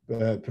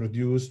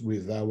produced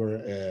with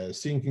our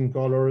sinking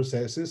colors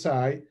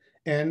SSI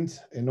and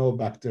a no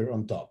bacter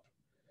on top.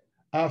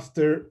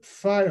 After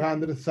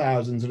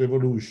 500,000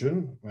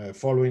 revolution,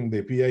 following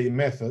the PA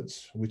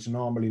methods, which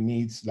normally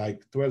needs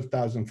like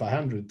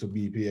 12,500 to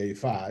be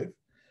PA5,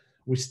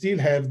 we still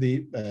have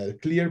the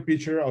clear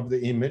picture of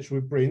the image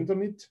we print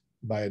on it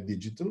by a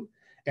digital.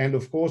 And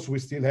of course, we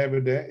still have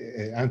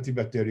the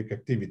antibacterial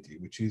activity,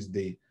 which is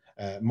the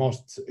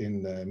most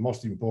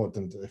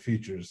important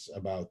features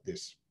about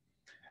this.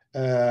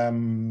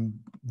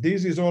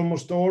 This is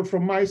almost all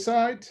from my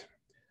side.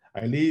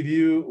 I leave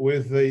you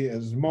with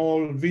a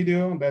small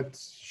video that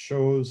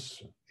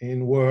shows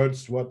in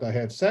words what I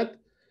have said.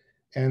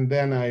 And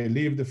then I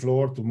leave the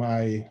floor to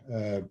my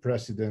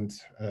president,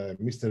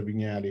 Mr.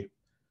 Vignali,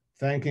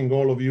 thanking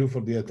all of you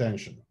for the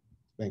attention.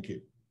 Thank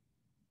you.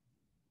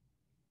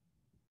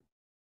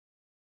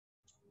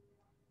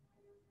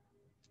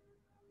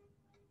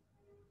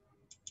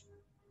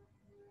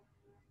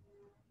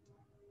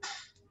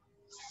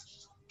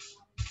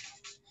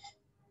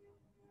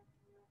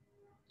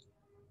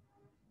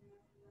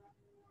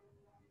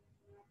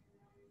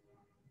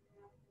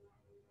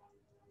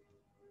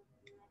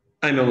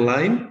 I'm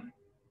online.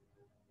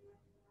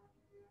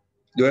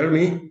 Do you hear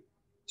me?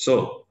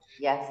 So.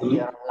 Yes,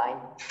 you're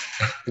online.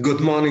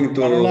 Good morning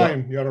to.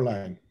 You're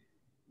online.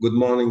 Good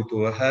morning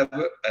to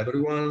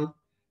everyone.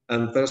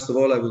 And first of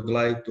all, I would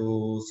like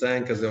to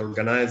thank the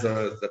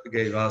organizers that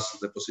gave us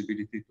the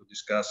possibility to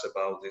discuss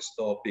about this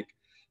topic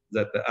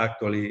that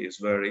actually is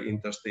very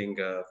interesting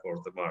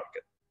for the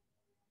market.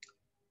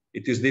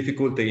 It is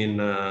difficult in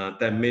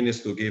 10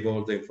 minutes to give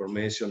all the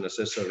information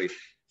necessary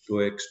to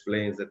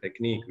explain the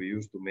technique we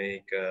use to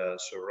make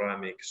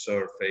ceramic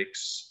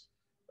surface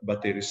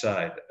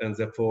bactericide, and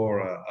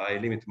therefore I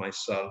limit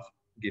myself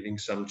giving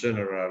some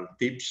general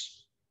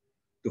tips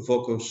to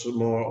focus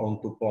more on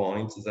 2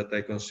 points that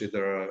I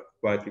consider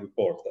quite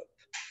important.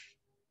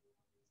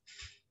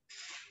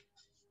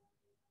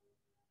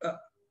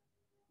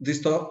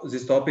 These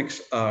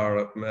topics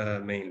are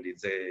mainly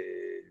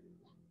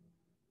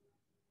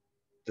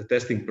the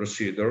testing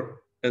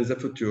procedure and the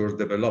future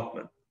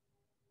development.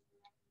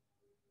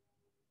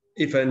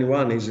 If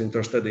anyone is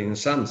interested in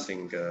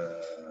something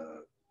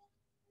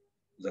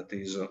that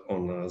is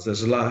on the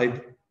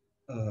slide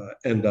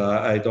and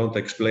I don't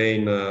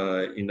explain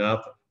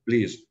enough,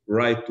 please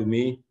write to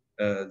me.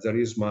 There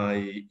is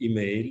my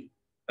email,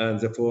 and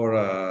therefore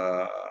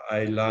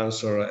I'll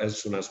answer as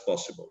soon as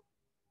possible.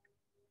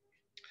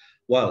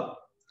 Well,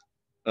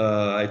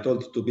 I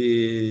told to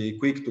be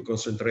quick, to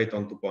concentrate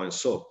on 2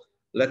 points. So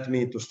let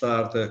me to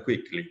start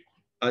quickly.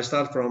 I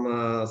start from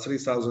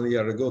 3,000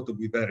 years ago to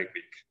be very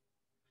quick.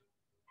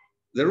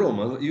 The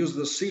Romans used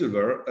the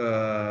silver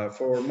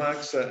for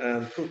marks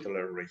and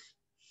cutlery.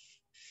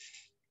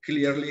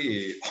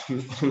 Clearly,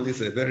 only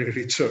the very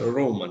rich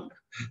Roman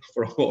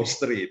from Wall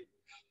Street.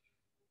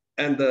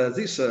 And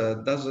this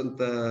doesn't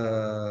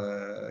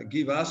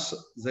give us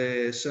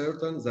the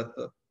certain that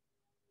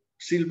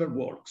silver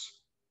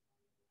works.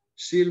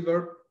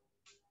 Silver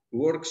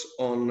works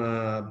on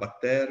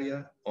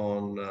bacteria,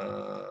 on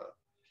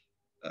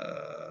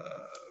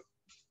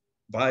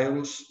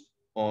virus,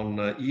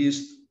 on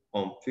yeast,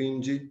 on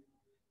fungi.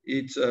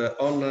 It's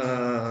on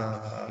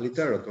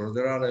literature.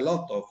 There are a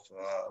lot of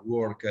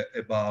work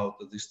about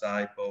this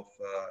type of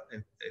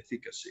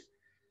efficacy.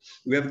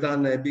 We have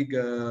done a big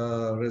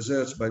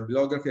research by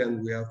bibliography,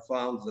 and we have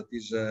found that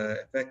is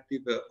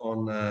effective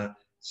on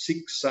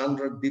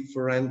 600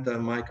 different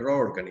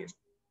microorganisms.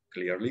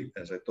 Clearly,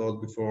 as I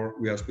told before,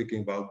 we are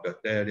speaking about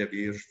bacteria,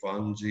 virus,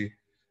 fungi,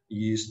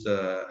 yeast,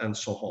 and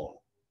so on.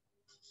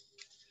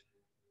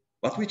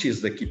 But which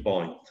is the key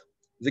point?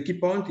 The key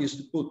point is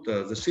to put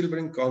the silver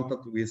in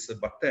contact with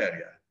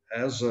bacteria,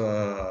 as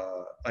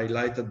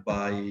highlighted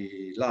by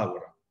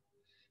Laura.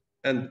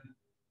 And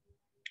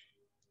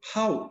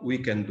how we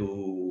can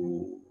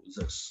do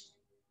this?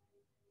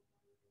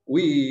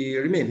 We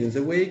remain in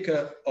the wake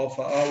of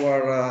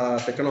our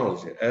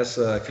technology. As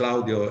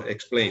Claudio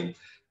explained,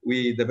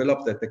 we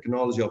developed the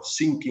technology of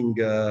sinking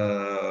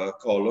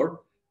color,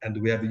 and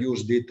we have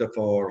used it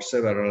for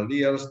several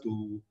years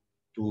to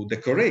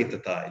decorate the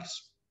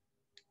tiles.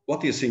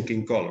 What is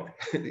sinking color?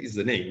 Is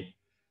the name.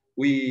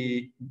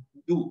 We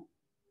do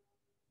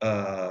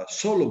a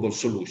soluble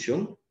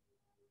solution,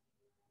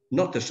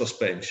 not a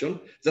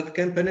suspension, that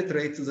can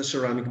penetrate the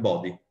ceramic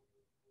body.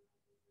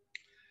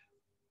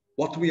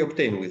 What we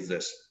obtain with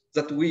this?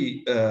 That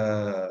we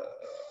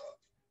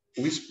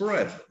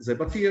spread the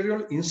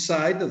material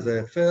inside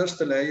the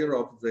first layer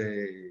of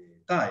the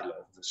tile,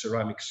 of the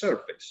ceramic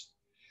surface.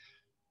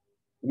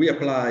 We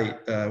apply,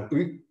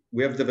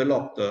 we have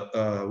developed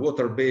a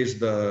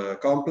water-based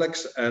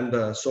complex and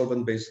a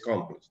solvent-based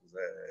complex.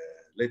 The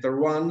later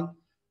one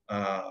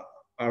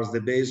are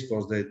the base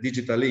for the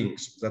digital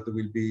inks that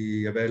will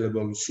be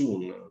available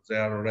soon. They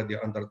are already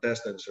under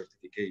test and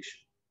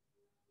certification.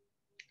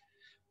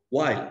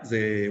 While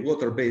the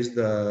water-based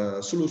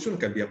solution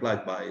can be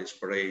applied by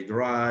spray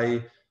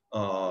dry,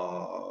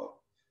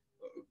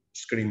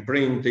 screen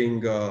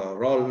printing,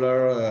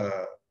 roller,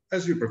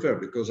 as you prefer,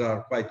 because they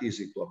are quite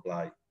easy to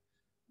apply.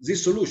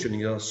 This solution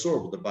is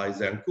absorbed by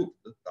the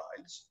uncooked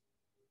tiles.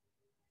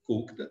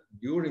 Cooked.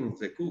 During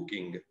the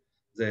cooking,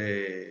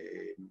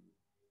 the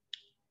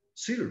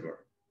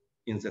silver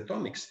in the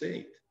atomic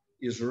state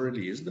is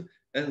released,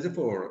 and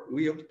therefore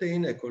we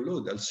obtain a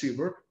colloidal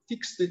silver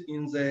fixed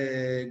in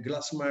the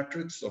glass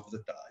matrix of the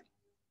tile.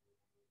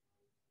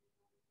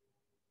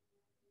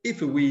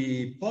 If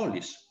we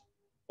polish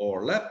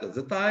or lap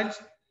the tiles,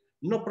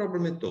 no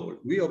problem at all.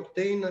 We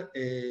obtain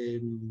a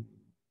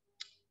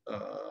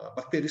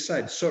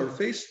bactericide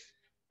surface,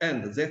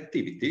 and the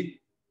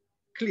activity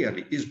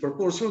clearly is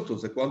proportional to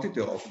the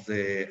quantity of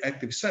the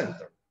active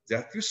center. The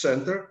active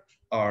center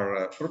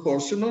are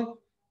proportional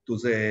to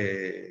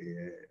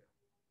the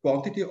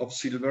quantity of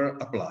silver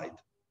applied.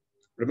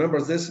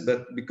 Remember this,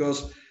 but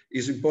because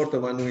it's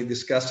important when we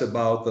discuss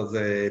about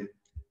the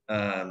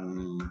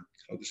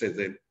how to say,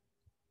 the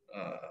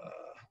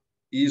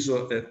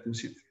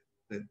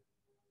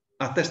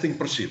testing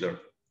procedure,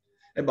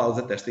 about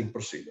the testing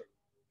procedure.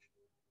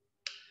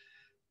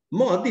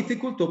 More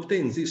difficult to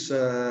obtain this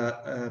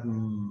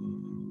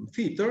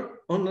feature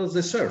on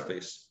the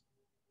surface.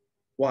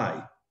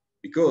 Why?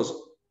 Because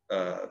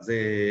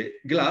the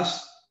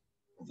glass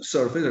of the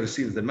surface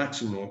receives the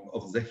maximum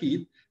of the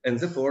heat and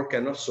therefore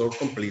can absorb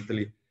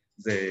completely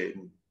the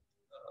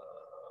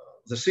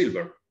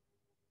silver.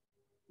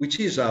 Which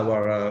is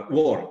our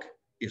work,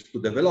 is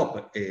to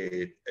develop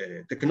a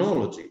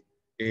technology,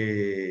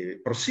 a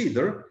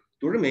procedure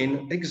to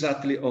remain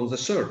exactly on the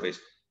surface.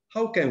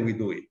 How can we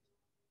do it?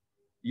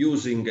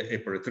 Using a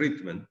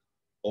pretreatment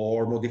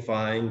or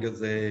modifying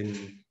the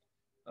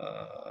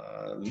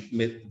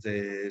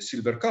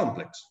silver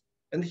complex.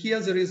 And here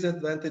there is the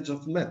advantage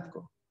of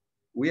Metco.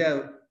 We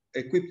have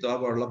equipped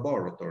our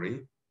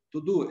laboratory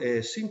to do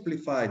a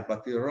simplified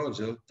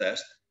bacteriological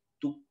test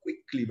to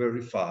quickly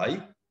verify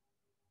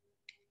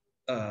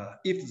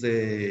if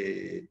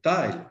the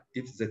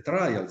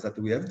trial that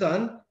we have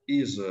done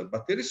is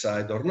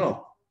bactericide or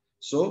not.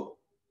 So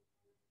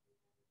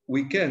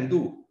we can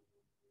do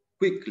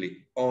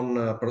quickly on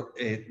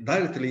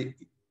directly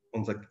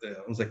on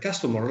the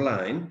customer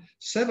line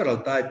several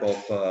type of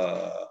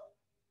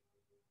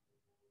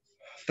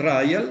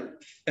trial,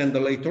 and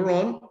later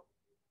on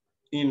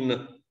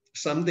in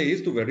some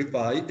days to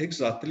verify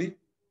exactly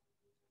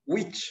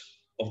which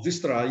of this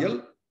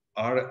trial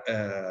are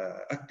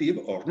active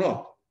or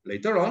not.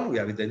 Later on, we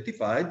have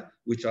identified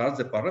which are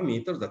the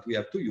parameters that we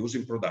have to use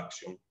in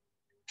production.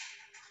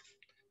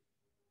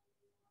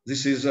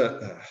 This is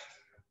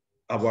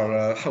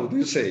our, how do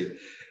you say,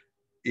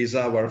 is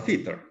our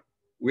fitter.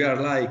 We are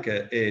like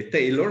a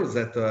tailor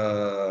that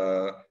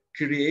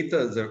create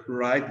the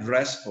right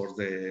dress for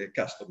the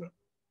customer.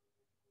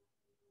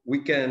 We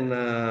can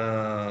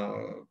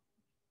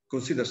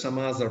consider some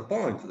other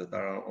points that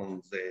are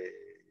on the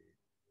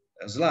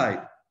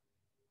slide.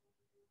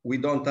 We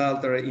don't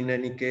alter in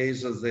any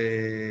case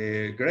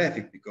the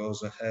graphic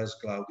because, as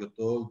Claudio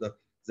told,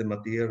 the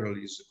material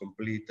is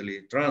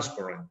completely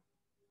transparent.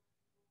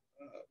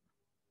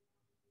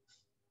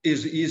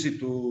 Is easy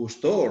to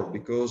store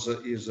because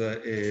is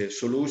a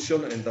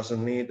solution and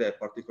doesn't need a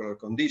particular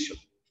condition.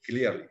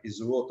 Clearly,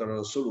 is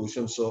water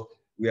solution, so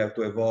we have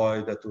to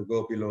avoid to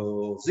go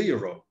below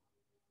 0.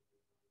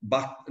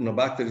 But no,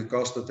 bacteria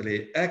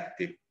constantly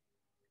active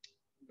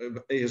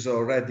is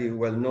already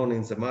well known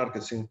in the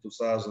market since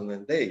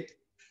 2008.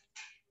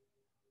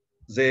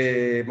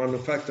 The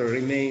manufacturer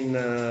remain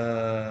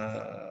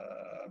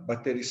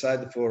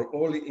bactericide for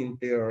all in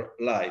their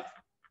life.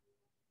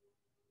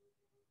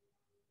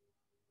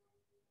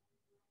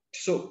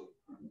 So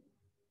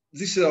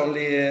this is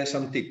only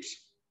some tips.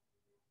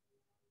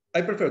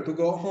 I prefer to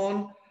go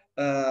on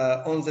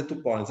the 2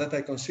 points that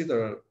I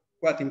consider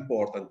quite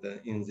important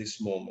in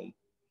this moment.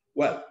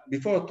 Well,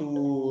 before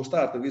to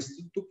start with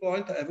 2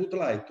 points, I would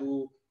like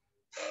to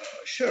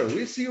share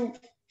with you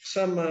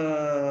some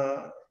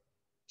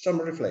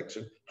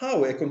reflection.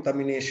 How a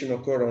contamination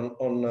occurs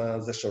on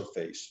the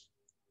surface.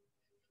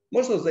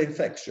 Most of the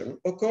infection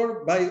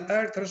occur by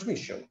air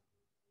transmission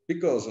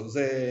because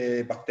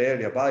the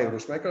bacteria,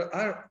 virus, microbes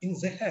are in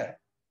the air.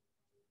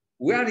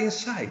 We are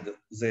inside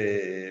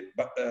the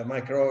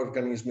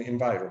microorganism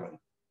environment.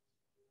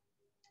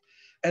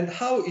 And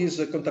how is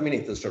a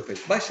contaminated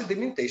surface? By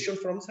sedimentation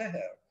from the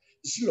air.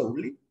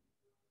 Slowly,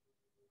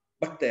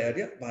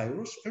 bacteria,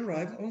 virus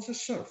arrive on the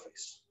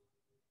surface.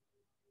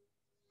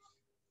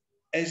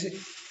 It's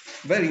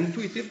very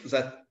intuitive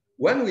that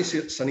when we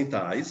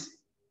sanitize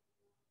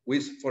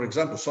with, for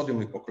example,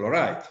 sodium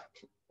hypochlorite,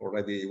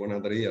 already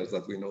 100 years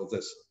that we know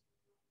this,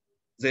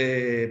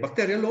 the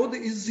bacterial load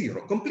is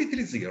 0,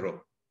 completely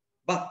 0.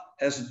 But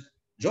as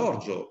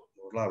Giorgio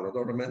or Laura, I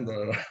don't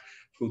remember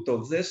who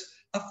told this,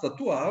 after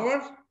 2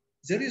 hours,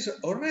 there is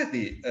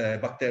already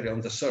bacteria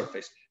on the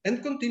surface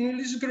and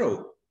continually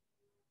grow.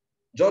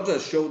 Giorgio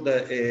showed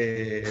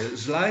a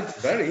slide,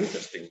 very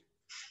interesting.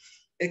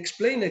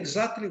 Explain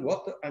exactly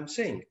what I'm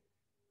saying.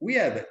 We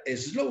have a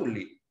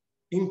slowly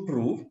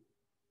improve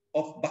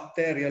of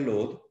bacterial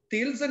load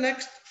till the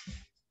next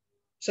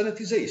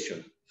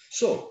sanitization.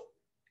 So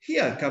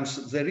here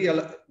comes the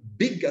real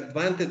big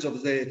advantage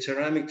of the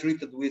ceramic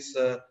treated with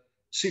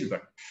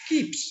silver.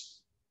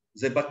 Keeps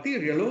the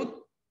bacterial load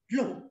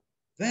low,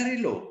 very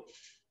low.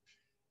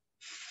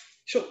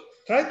 So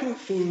try to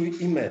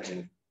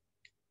imagine.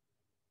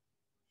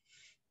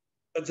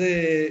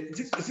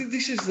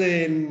 This is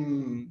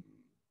the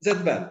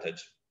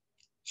advantage.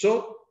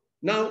 So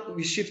now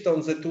we shift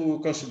on the 2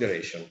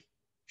 considerations.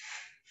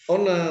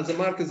 On the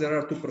market, there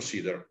are 2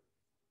 procedures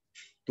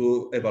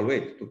to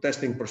evaluate, to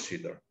testing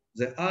procedure.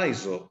 The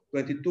ISO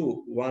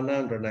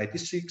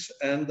 22196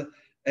 and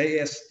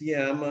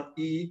ASTM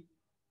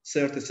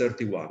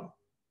E3031.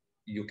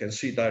 You can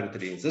see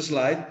directly in the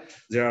slide,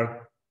 there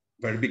are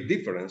very big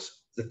difference.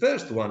 The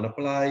first one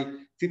apply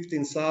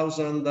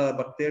 15,000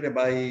 bacteria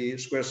by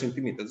square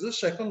centimeters. The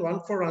second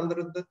one,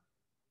 400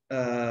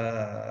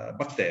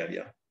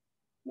 bacteria.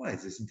 Why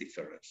is this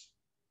difference?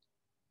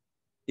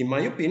 In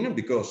my opinion,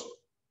 because,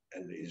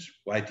 and it's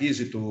quite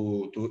easy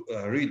to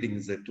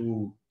reading the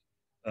 2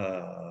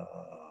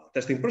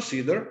 testing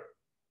procedure,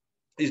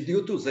 is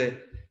due to the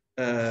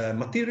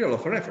material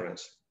of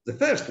reference. The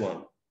first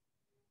one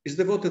is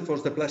devoted for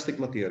the plastic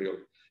material.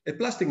 A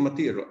plastic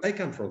material, I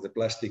come from the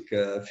plastic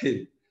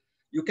field.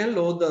 You can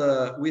load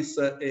with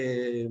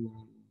a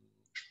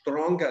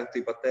strong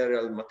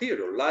antibacterial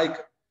material like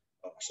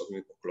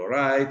sodium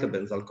hypochlorite,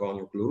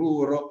 benzalconium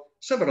chloruro,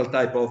 several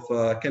types of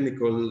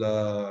chemical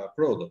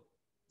product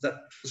that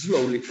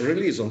slowly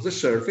release on the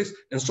surface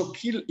and so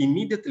kill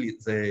immediately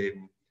the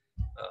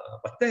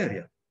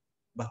bacteria.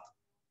 But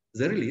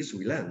the release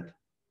will end.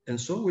 And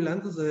so will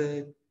end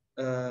the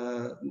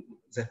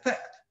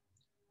effect.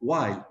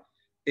 While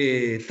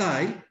a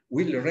tile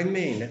will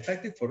remain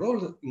effective for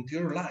all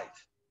interior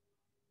life.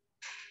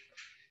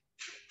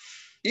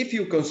 If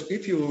you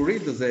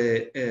read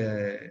the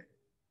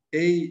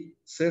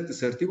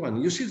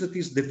A3031, you see that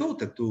it's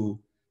devoted to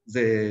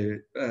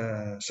the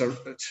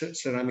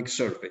ceramic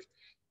surface.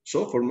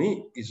 So for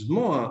me, it's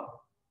more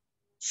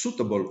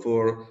suitable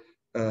for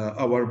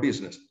our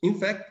business. In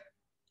fact,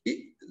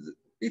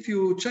 if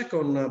you check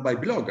on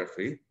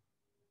bibliography,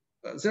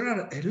 there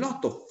are a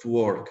lot of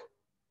work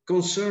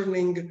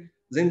concerning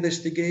the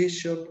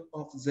investigation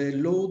of the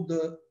load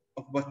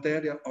of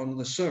bacteria on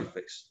the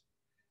surface.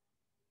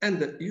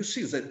 And you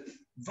see that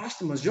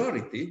vast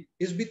majority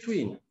is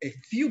between a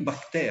few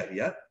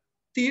bacteria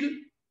till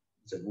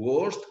the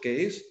worst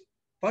case,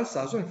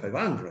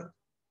 5,500.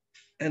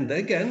 And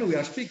again, we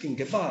are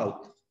speaking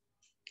about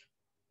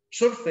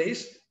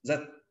surface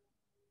that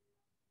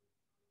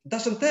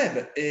doesn't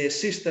have a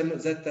system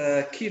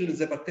that kills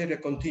the bacteria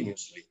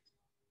continuously.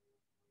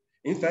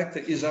 In fact,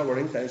 it is our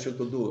intention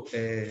to do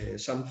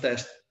some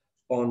tests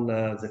on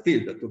the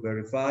field to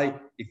verify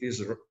if it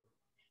is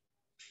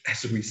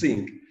as we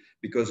think,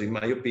 because in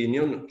my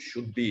opinion,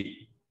 should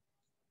be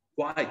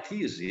quite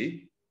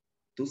easy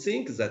to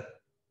think that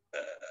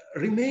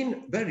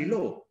remain very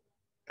low.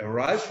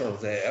 Arrive from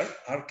there,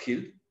 are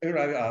killed,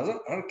 arrive other,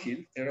 are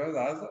killed, arrive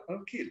other,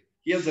 are killed.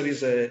 Here there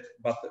is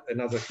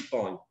another key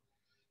point.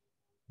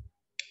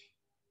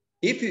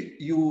 If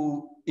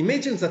you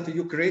imagine that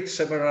you create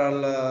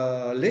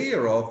several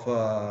layers of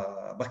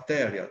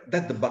bacteria,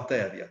 dead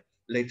bacteria,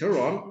 later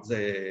on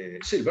the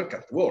silver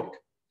can't work.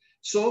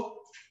 So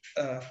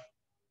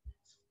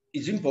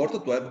it's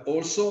important to have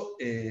also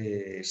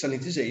a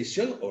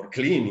sanitization or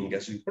cleaning,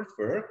 as you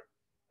prefer,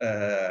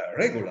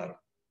 regular.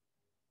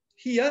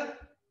 Here,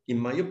 in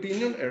my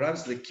opinion,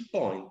 arrives the key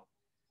point.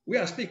 We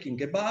are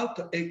speaking about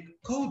a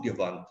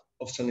coadjuvant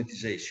of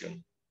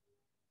sanitization.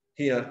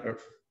 Here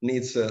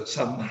needs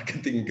some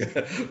marketing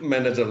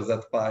managers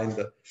that find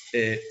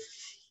a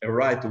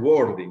right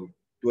wording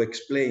to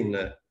explain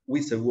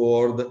with a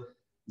word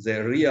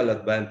the real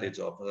advantage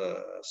of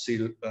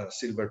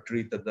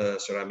silver-treated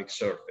ceramic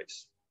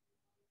surface.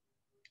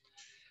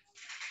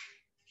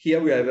 Here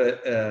we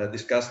have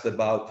discussed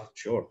about,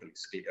 shortly,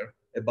 it's clear,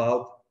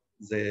 about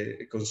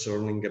the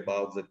concerning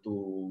about the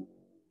two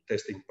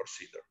testing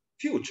procedure.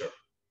 Future.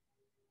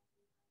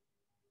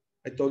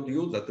 I told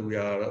you that we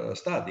are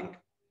studying,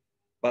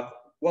 but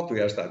what we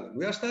are studying?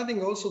 We are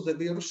studying also the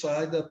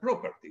virucide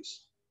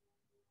properties.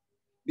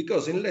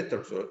 Because in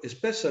literature,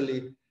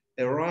 especially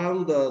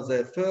around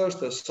the first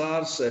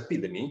SARS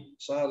epidemic,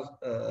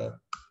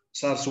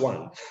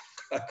 SARS-1,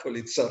 I call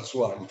it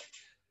SARS-1,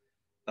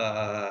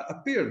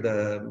 appeared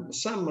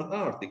some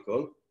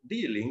article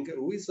dealing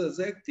with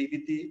the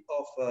activity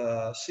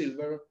of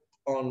silver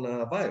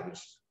on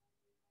virus.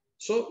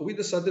 So we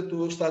decided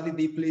to study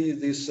deeply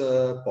this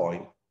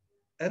point,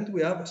 and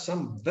we have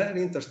some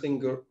very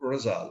interesting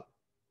results.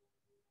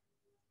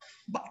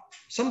 But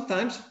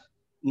sometimes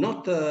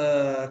not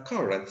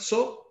correct.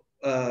 So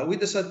we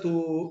decided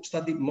to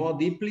study more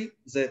deeply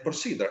the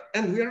procedure,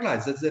 and we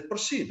realized that the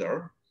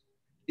procedure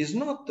is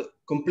not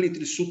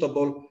completely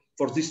suitable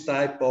for this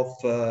type of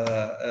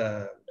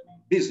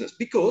business,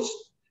 because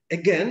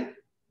again,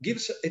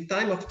 gives a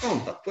time of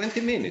contact, 20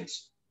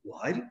 minutes,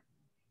 while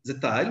the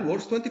tile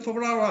works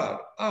 24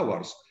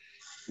 hours.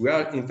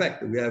 In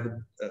fact, we have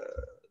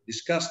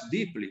discussed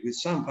deeply with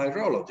some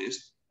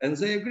virologists, and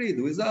they agreed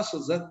with us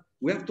that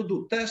we have to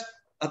do tests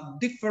at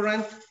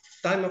different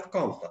time of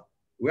contact.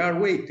 We are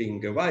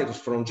waiting a virus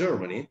from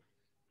Germany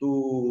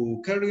to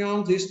carry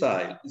on this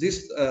type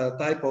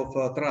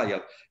of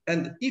trial.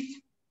 And if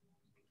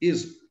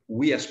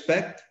we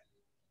expect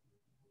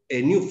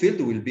a new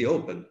field will be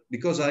open,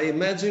 because I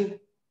imagine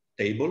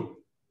table,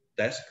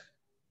 desk,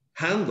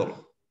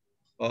 handle,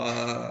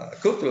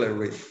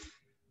 cutlery,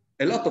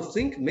 a lot of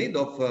things made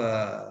of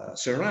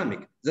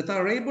ceramic that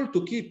are able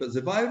to keep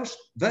the virus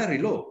very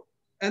low.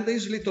 And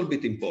this is a little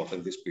bit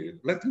important, this period.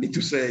 Let me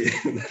to say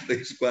that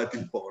it's quite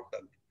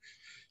important.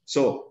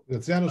 So,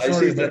 Graziano,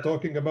 sorry, but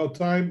talking about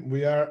time,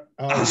 we are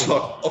out.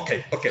 Sorry.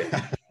 Okay.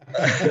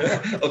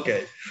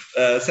 Okay.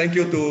 Thank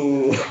you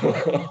to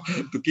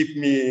keep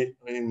me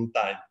in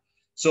time.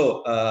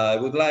 So I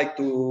would like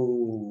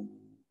to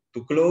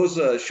close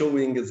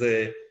showing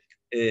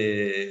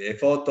a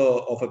photo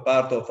of a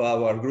part of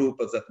our group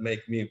that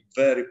make me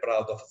very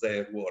proud of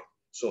their work.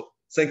 So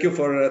thank you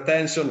for your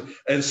attention,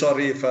 and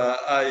sorry if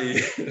I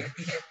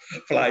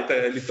flight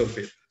a little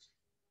bit.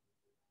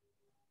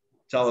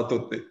 Ciao a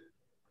tutti.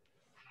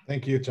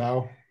 Thank you,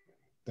 ciao.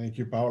 Thank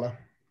you, Paola.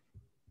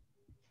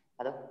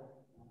 Hello.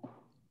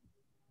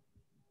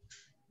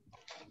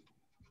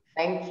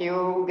 Thank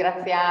you,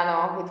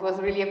 Graziano. It was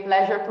really a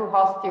pleasure to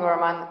host you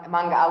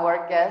among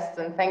our guests,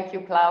 and thank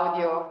you,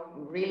 Claudio.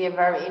 Really a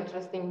very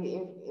interesting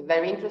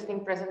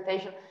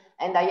presentation.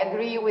 And I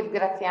agree with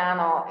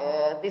Graziano.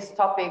 This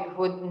topic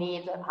would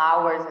need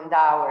hours and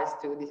hours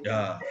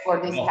for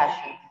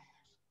discussion.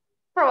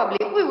 Probably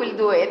we will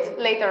do it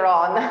later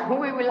on.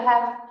 We will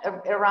have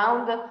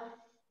around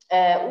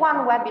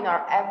one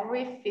webinar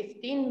every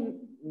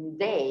 15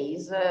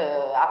 days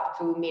up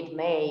to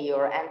mid-May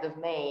or end of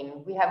May.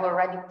 We have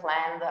already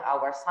planned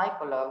our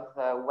cycle of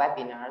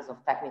webinars,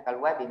 of technical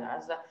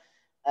webinars.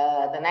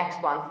 The next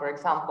one, for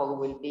example,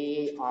 will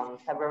be on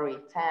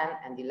February 10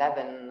 and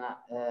 11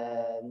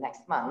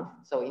 next month,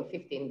 so in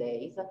 15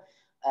 days.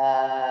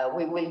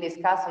 We will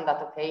discuss on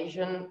that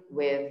occasion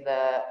with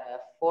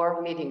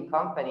 4 leading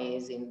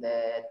companies in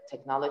the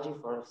technology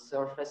for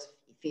surface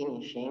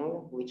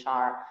finishing, which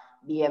are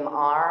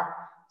BMR,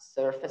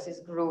 Surfaces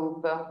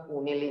Group,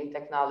 Unilin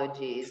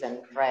Technologies,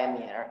 and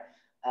Premier.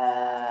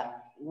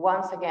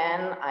 Once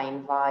again, I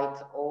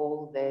invite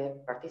all the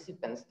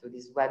participants to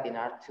this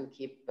webinar to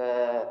keep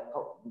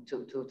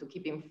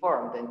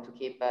informed and to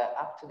keep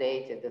up to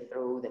date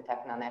through the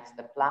TechnoNext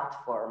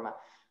platform,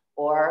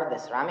 or the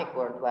Ceramic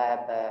World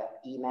Web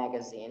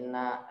e-magazine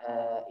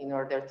in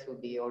order to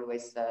be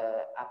always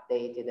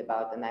updated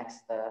about the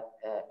next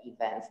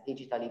events,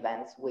 digital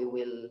events we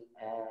will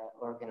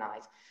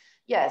organize.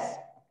 Yes,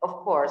 of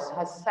course,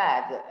 as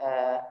said,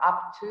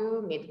 up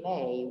to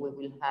mid-May, we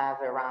will have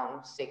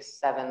around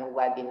 6-7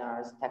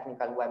 webinars,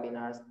 technical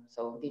webinars,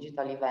 so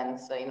digital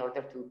events in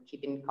order to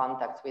keep in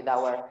contact with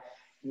our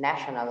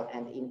national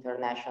and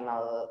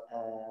international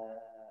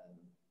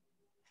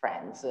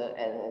friends,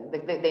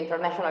 the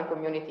international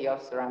community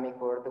of Ceramic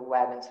World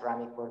Web and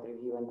Ceramic World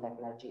Review and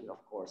Technergy, of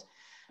course.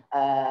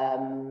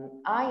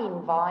 I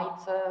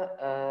invite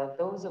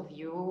those of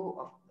you,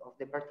 of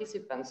the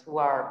participants who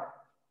are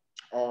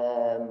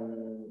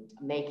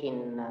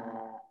making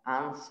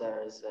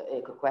answers,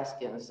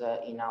 questions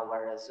in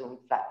our Zoom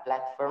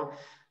platform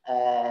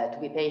to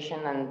be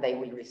patient, and they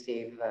will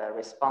receive a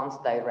response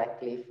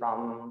directly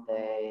from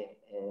the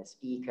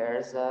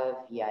speakers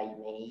via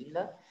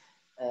email.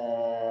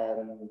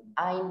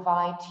 I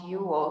invite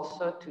you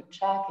also to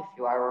check if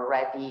you are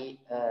already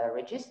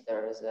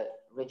registered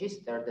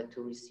to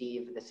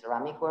receive the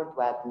Ceramic World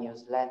Web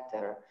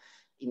newsletter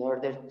in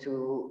order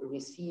to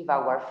receive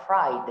our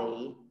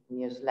Friday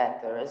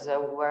newsletters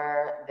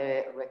where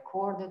the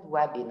recorded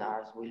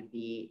webinars will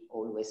be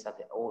always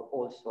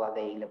also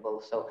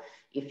available. So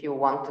if you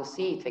want to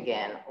see it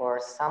again,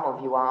 or some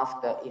of you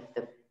asked if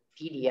the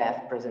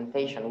PDF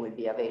presentation will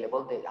be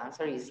available, the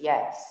answer is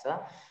yes.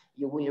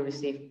 You will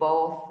receive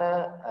both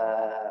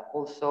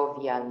also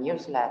via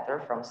newsletter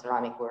from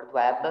Ceramic World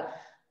Web,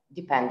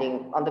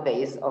 depending on the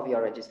base of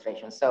your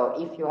registration. So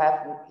if you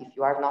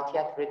are not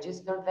yet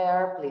registered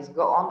there, please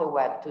go on the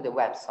web to the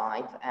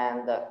website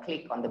and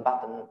click on the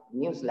button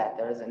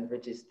newsletters and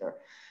register.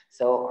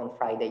 So on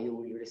Friday you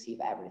will receive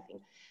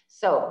everything.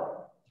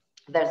 So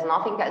there's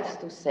nothing else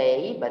to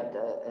say, but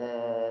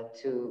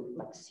to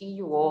see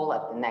you all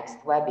at the next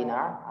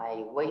webinar.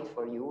 I wait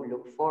for you,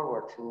 look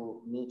forward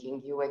to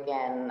meeting you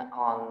again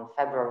on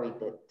February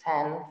the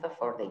 10th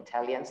for the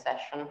Italian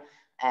session,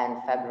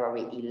 and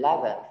February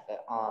 11th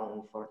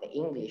for the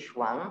English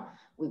one.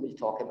 We will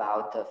talk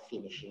about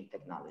finishing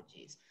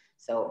technologies.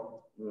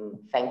 So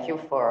thank you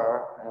for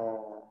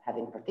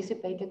having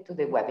participated to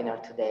the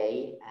webinar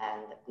today,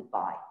 and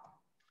goodbye.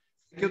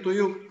 Thank you to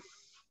you.